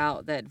figures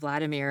out that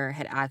Vladimir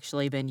had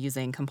actually been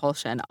using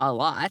compulsion a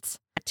lot.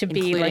 To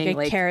be like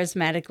a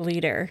charismatic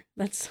leader.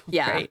 That's so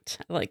great.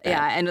 I like that.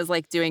 Yeah, and was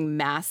like doing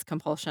mass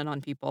compulsion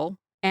on people.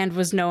 And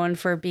was known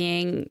for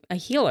being a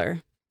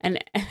healer.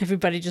 And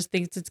everybody just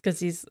thinks it's because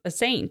he's a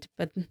saint.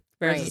 But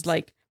Rose is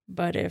like,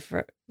 but if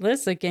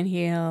Lissa can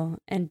heal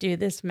and do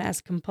this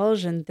mass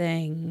compulsion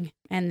thing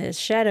and this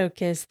shadow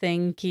kiss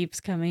thing keeps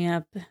coming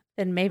up,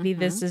 then maybe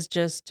this is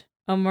just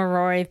a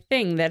Moroi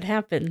thing that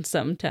happens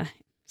sometimes.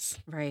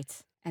 Right.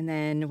 And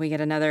then we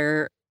get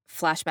another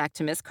flashback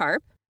to Miss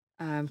Carp,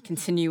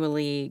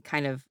 continually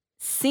kind of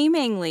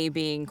seemingly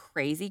being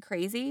crazy,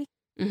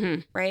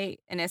 right?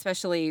 And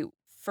especially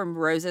from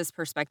Rose's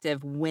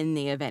perspective, when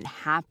the event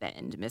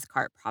happened, Miss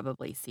Carp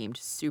probably seemed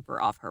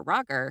super off her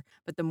rocker.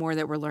 But the more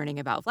that we're learning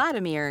about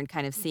Vladimir and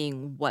kind of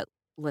seeing what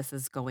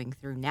Lissa's going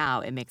through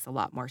now, it makes a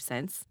lot more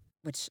sense,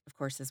 which of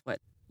course is what,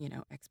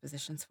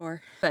 exposition's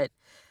for. But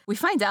we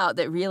find out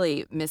that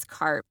really Miss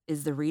Carp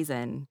is the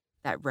reason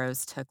that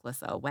Rose took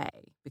Lissa away,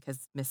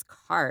 because Miss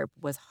Carp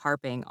was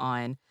harping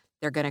on,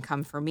 they're going to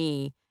come for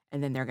me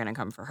and then they're going to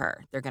come for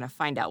her. They're going to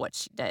find out what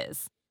she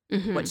does,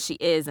 what she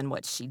is and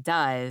what she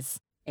does.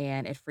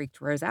 And it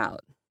freaked Rose out.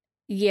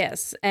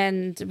 Yes.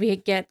 And we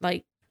get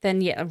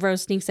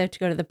Rose sneaks out to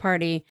go to the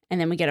party.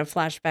 And then we get a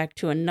flashback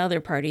to another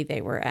party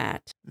they were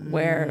at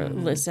where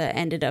Lissa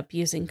ended up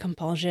using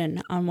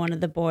compulsion on one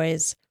of the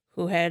boys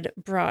who had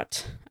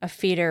brought a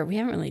feeder. We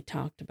haven't really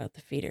talked about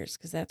the feeders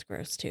because that's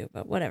gross too,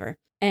 but whatever.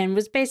 And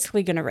was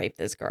basically going to rape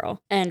this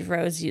girl. And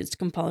Rose used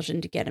compulsion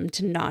to get him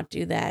to not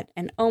do that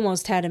and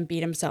almost had him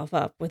beat himself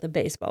up with a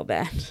baseball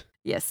bat.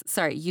 Yes.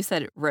 Sorry, you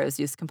said Rose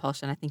used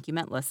compulsion. I think you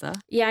meant Lissa.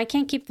 Yeah, I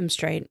can't keep them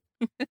straight.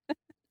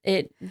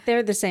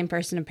 They're the same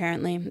person,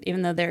 apparently,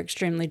 even though they're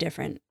extremely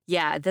different.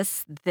 Yeah,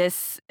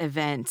 this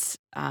event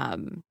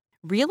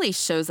really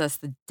shows us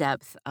the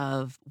depth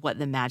of what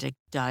the magic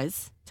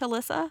does to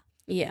Lissa.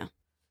 Yeah.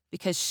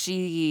 Because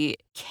she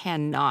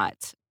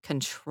cannot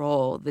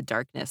control the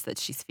darkness that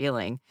she's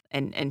feeling.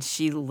 And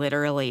she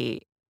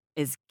literally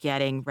is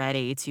getting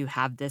ready to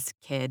have this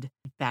kid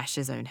bash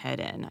his own head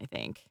in, I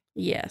think.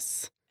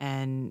 Yes.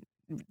 And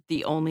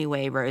the only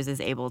way Rose is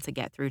able to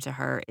get through to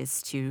her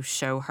is to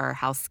show her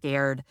how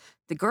scared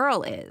the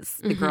girl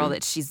is, the girl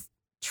that she's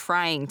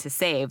trying to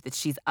save, that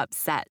she's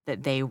upset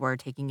that they were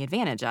taking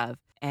advantage of.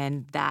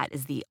 And that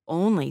is the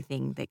only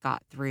thing that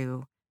got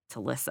through to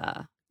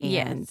Lissa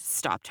and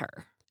stopped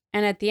her.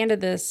 And at the end of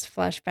this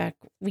flashback,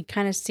 we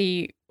kind of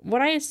see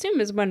what I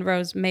assume is when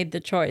Rose made the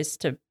choice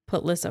to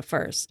put Lissa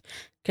first.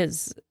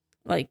 Because,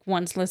 like,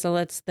 once Lissa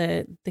lets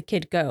the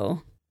kid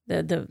go,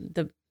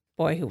 the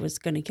boy who was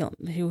going to kill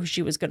him, who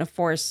she was going to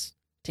force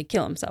to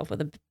kill himself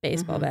with a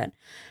baseball bat,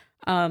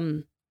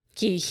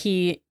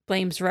 he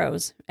blames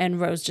Rose.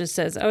 And Rose just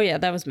says, oh, yeah,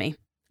 that was me.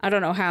 I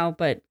don't know how,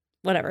 but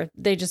whatever.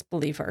 They just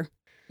believe her.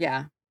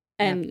 Yeah.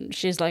 And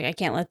she's like, I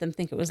can't let them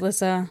think it was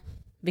Lissa,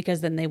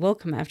 because then they will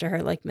come after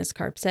her, like Miss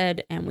Carp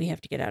said, and we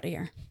have to get out of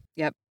here.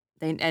 Yep.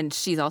 And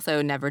she's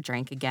also never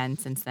drank again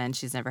since then.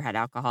 She's never had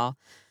alcohol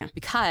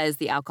because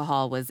the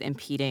alcohol was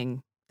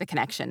impeding the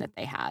connection that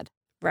they had.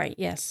 Right,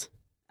 yes.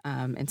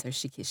 And so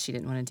she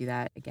didn't want to do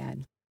that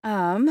again.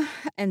 And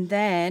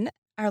then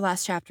our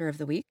last chapter of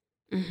the week.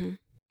 Mm-hmm.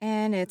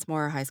 And it's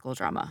more high school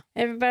drama.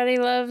 Everybody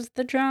loves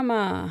the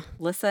drama.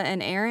 Lissa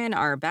and Aaron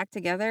are back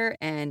together,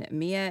 and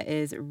Mia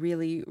is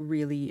really,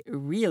 really,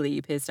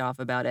 really pissed off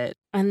about it.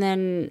 And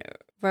then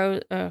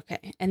Rose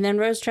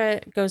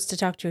goes to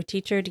talk to a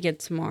teacher to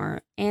get some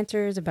more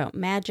answers about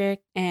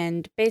magic,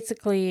 and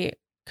basically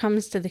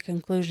comes to the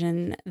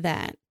conclusion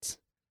that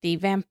the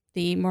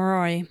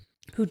Moroi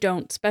who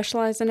don't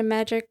specialize in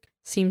magic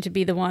seem to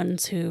be the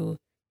ones who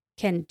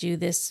can do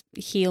this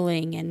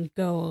healing and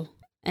go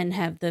and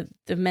have the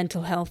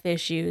mental health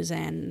issues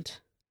and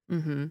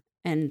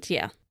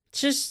yeah,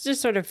 just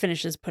sort of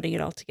finishes putting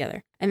it all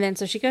together. And then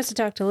so she goes to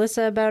talk to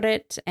Lissa about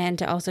it and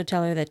to also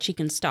tell her that she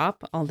can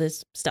stop all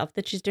this stuff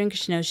that she's doing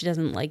because she knows she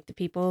doesn't like the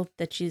people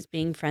that she's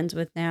being friends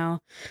with now.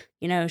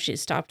 You know, she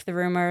stopped the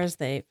rumors.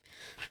 They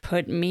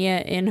put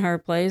Mia in her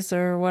place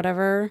or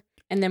whatever.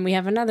 And then we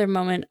have another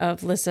moment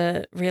of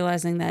Lissa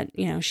realizing that,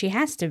 you know, she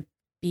has to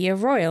be a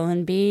royal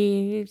and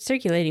be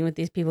circulating with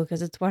these people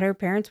because it's what her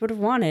parents would have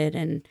wanted.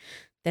 And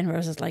then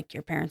Rose is like,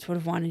 your parents would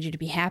have wanted you to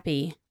be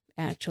happy,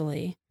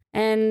 actually.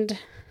 And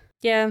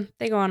yeah,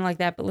 they go on like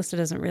that, but Lissa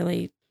doesn't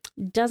really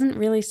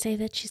say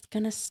that she's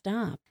going to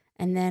stop.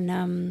 And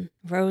then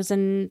Rose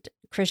and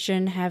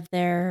Christian have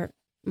their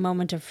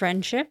moment of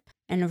friendship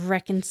and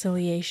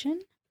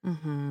reconciliation.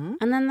 Mm-hmm.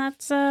 And then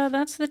that's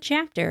the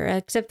chapter,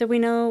 except that we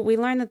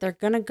learn that they're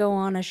going to go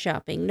on a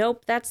shopping.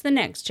 Nope, that's the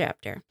next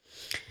chapter.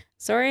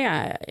 Sorry,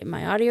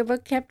 my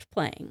audiobook kept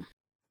playing.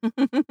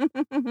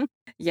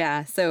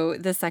 Yeah, so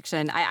this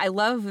section, I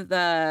love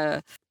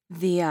the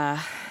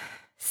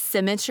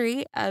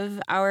symmetry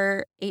of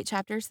our 8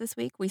 chapters this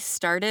week. We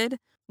started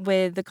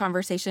with the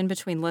conversation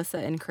between Lissa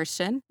and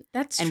Christian.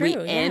 That's and true,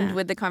 we end yeah.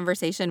 with the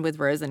conversation with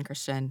Rose and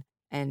Christian.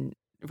 And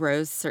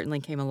Rose certainly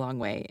came a long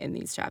way in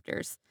these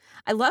chapters.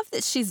 I love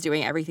that she's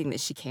doing everything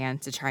that she can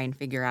to try and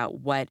figure out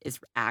what is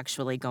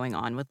actually going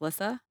on with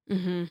Lissa.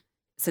 Mm-hmm.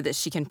 So that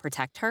she can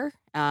protect her.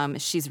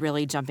 She's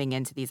really jumping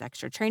into these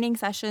extra training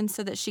sessions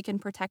so that she can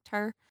protect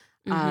her.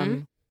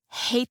 Mm-hmm.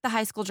 Hate the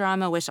high school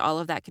drama, wish all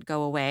of that could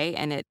go away,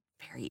 and it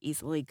very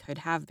easily could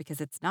have because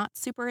it's not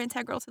super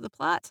integral to the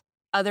plot.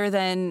 Other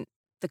than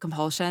the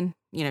compulsion,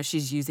 you know,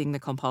 she's using the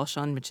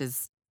compulsion, which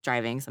is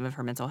driving some of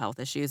her mental health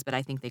issues, but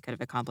I think they could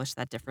have accomplished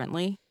that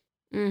differently.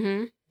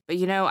 Mm-hmm. But,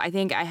 you know, I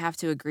think I have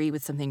to agree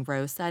with something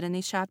Rose said in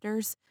these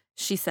chapters.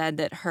 She said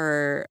that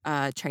her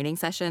training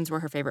sessions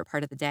were her favorite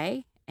part of the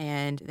day,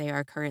 and they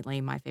are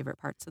currently my favorite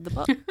parts of the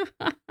book.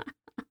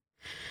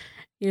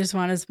 You just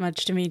want as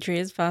much Dimitri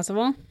as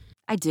possible?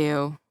 I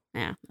do.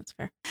 Yeah, that's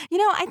fair. You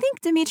know, I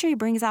think Dimitri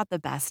brings out the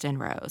best in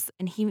Rose,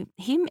 and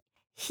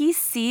he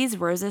sees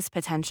Rose's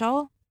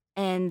potential,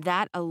 and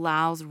that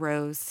allows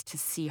Rose to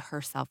see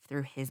herself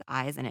through his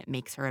eyes, and it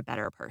makes her a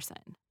better person.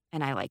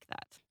 And I like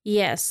that.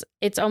 Yes,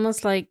 it's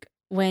almost like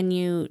when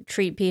you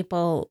treat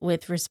people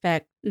with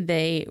respect,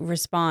 they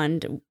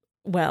respond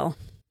well.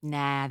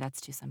 Nah,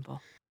 that's too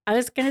simple. I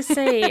was going to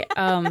say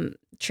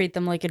treat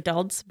them like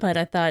adults, but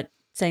I thought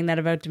saying that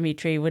about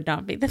Dimitri would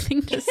not be the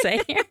thing to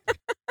say here.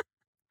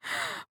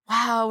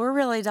 Wow, we're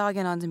really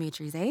dogging on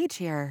Dimitri's age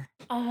here.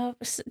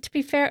 To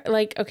be fair,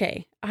 like,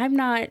 okay, I'm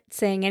not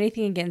saying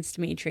anything against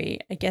Dimitri.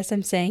 I guess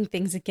I'm saying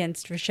things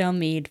against Rochelle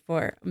Mead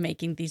for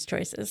making these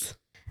choices.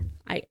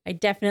 I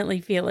definitely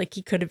feel like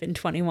he could have been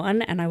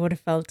 21 and I would have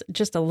felt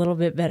just a little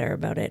bit better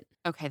about it.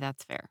 Okay,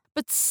 that's fair.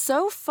 But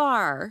so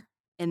far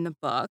in the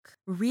book,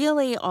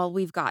 really all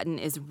we've gotten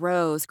is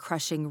Rose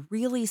crushing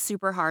really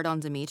super hard on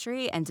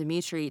Dimitri and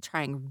Dimitri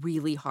trying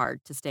really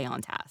hard to stay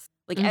on task.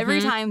 Like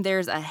every time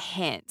there's a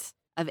hint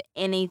of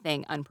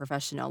anything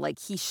unprofessional, like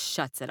he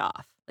shuts it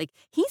off. Like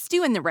he's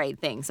doing the right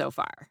thing so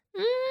far.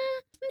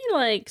 He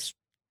likes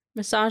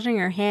massaging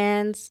her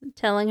hands,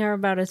 telling her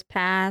about his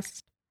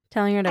past,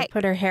 telling her to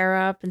put her hair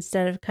up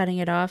instead of cutting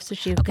it off so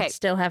she could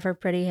still have her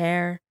pretty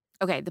hair.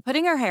 Okay, the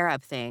putting her hair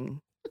up thing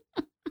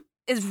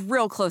is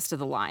real close to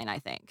the line, I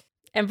think.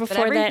 And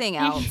before everything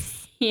that,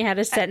 else, he had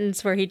a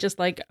sentence where he just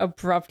like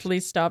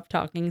abruptly stopped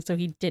talking so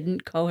he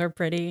didn't call her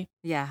pretty.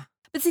 Yeah.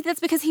 But see, that's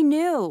because he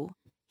knew.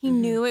 He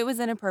knew it was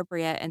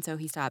inappropriate, and so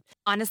he stopped.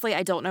 Honestly,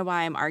 I don't know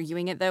why I'm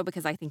arguing it, though,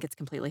 because I think it's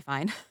completely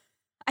fine.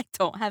 I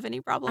don't have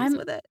any problems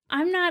with it.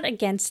 I'm not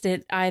against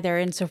it either,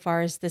 insofar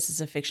as this is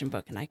a fiction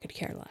book and I could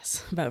care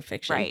less about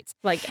fiction. Right.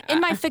 Like In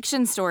my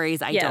fiction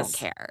stories, I don't yes.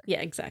 care.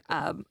 Yeah, exactly.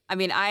 I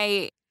mean,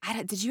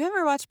 did you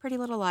ever watch Pretty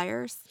Little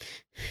Liars?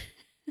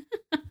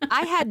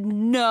 I had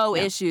no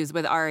issues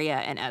with Arya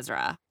and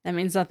Ezra. That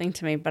means nothing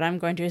to me, but I'm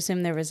going to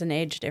assume there was an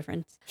age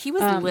difference. He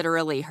was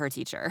literally her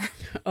teacher.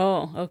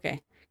 Oh,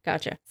 okay.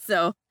 Gotcha.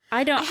 So I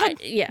had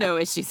no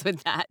issues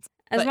with that.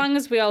 As long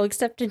as we all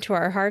accept into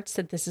our hearts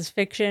that this is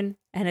fiction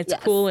and it's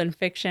cool in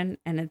fiction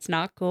and it's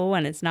not cool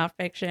when it's not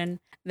fiction,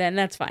 then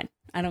that's fine.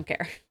 I don't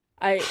care.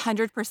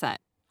 100%.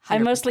 I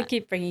mostly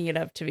keep bringing it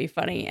up to be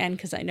funny and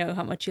because I know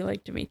how much you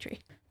like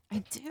Dimitri.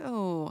 I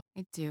do.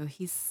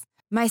 He's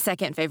my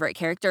second favorite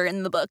character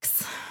in the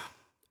books.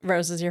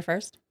 Rose is your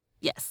first?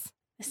 Yes.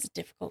 This is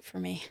difficult for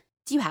me.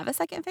 Do you have a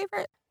second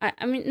favorite?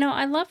 I mean, no,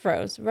 I love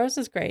Rose. Rose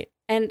is great.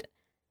 And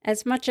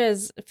as much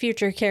as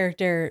future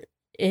character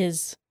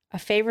is a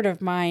favorite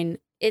of mine,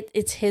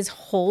 it's his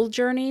whole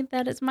journey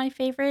that is my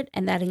favorite.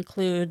 And that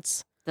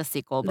includes the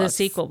sequel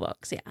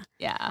books. Yeah.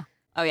 Yeah.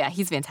 Oh, yeah.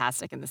 He's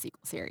fantastic in the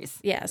sequel series.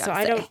 Yeah. So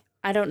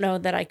I don't know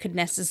that I could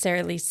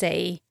necessarily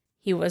say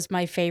he was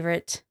my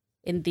favorite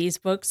in these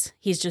books.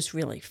 He's just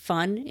really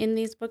fun in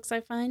these books,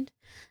 I find.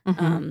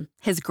 Mm-hmm.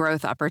 His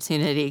growth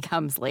opportunity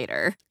comes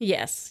later.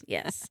 Yes.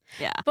 Yeah.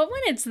 But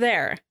when it's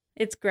there,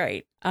 it's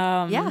great.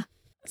 Yeah.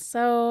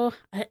 So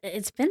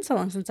it's been so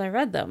long since I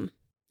read them.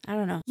 I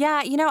don't know.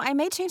 Yeah. I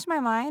may change my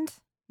mind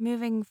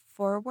moving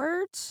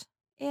forward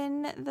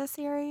in the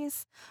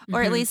series,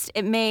 or at least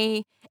it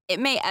may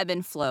ebb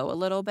and flow a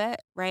little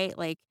bit, right?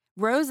 Like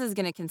Rose is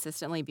going to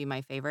consistently be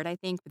my favorite, I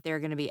think, but there are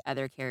going to be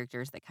other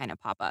characters that kind of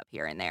pop up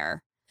here and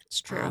there.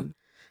 It's true.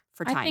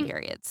 For time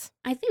periods.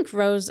 I think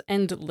Rose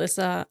and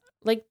Lissa,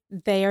 like,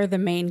 they are the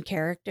main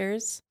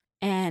characters,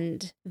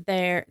 and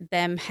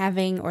them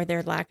having or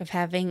their lack of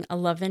having a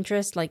love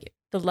interest, like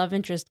the love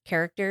interest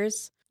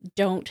characters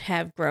don't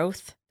have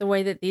growth the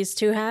way that these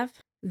two have.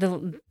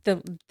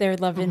 Their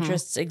love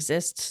interests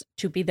exist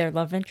to be their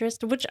love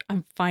interest, which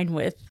I'm fine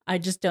with. I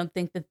just don't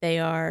think that they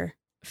are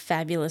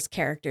fabulous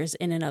characters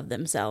in and of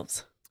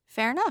themselves.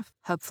 Fair enough.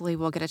 Hopefully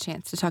we'll get a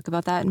chance to talk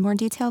about that in more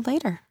detail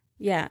later.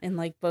 Yeah, in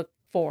like book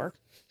 4,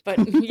 but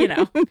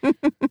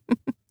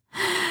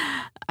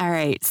All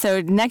right.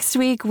 So next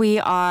week we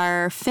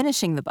are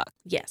finishing the book.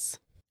 Yes.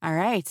 All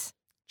right.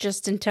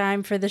 Just in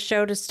time for the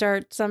show to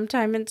start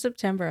sometime in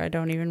September. I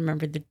don't even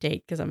remember the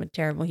date because I'm a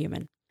terrible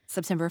human.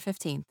 September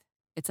 15th.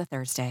 It's a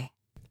Thursday.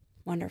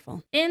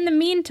 Wonderful. In the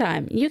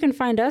meantime, you can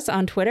find us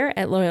on Twitter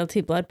at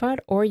LoyaltyBloodPod,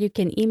 or you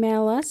can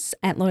email us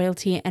at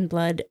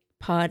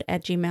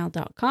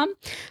loyaltyandbloodpod@gmail.com.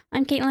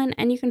 I'm Caitlin,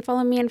 and you can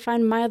follow me and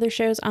find my other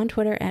shows on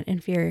Twitter at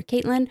Inferior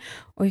Caitlin,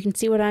 or you can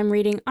see what I'm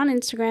reading on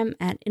Instagram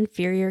at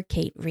Inferior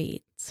Kate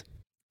Reads.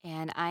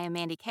 And I am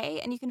Mandy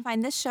Kay, and you can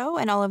find this show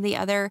and all of the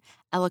other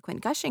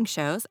Eloquent Gushing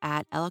shows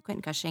at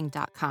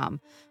eloquentgushing.com.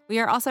 We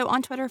are also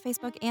on Twitter,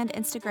 Facebook, and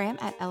Instagram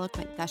at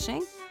Eloquent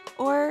Gushing,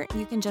 or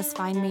you can just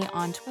find me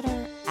on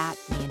Twitter at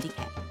Mandy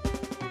Kay.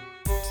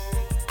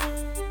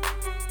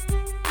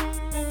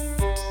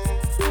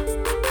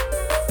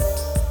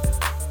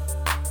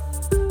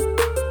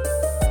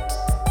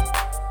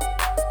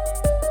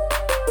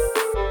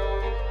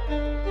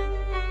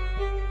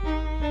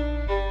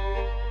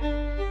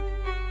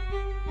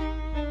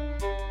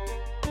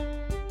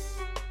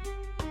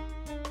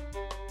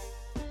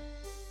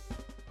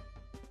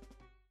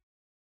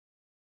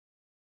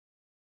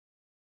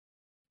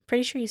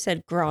 Pretty sure you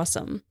said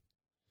Grossum.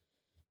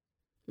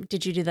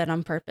 Did you do that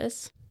on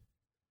purpose?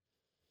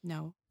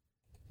 No.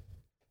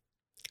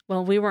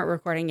 Well, we weren't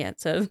recording yet,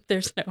 so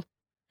there's no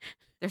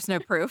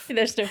proof.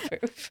 There's no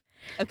proof.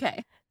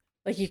 Okay.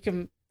 Like you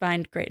can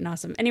find great and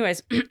awesome.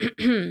 Anyways,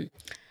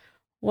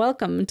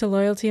 welcome to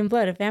Loyalty and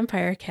Blood, a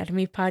Vampire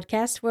Academy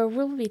podcast where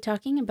we'll be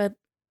talking about.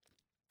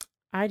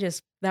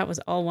 That was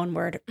all one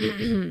word. Fuck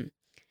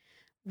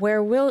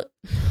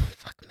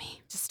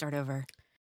me. Just start over.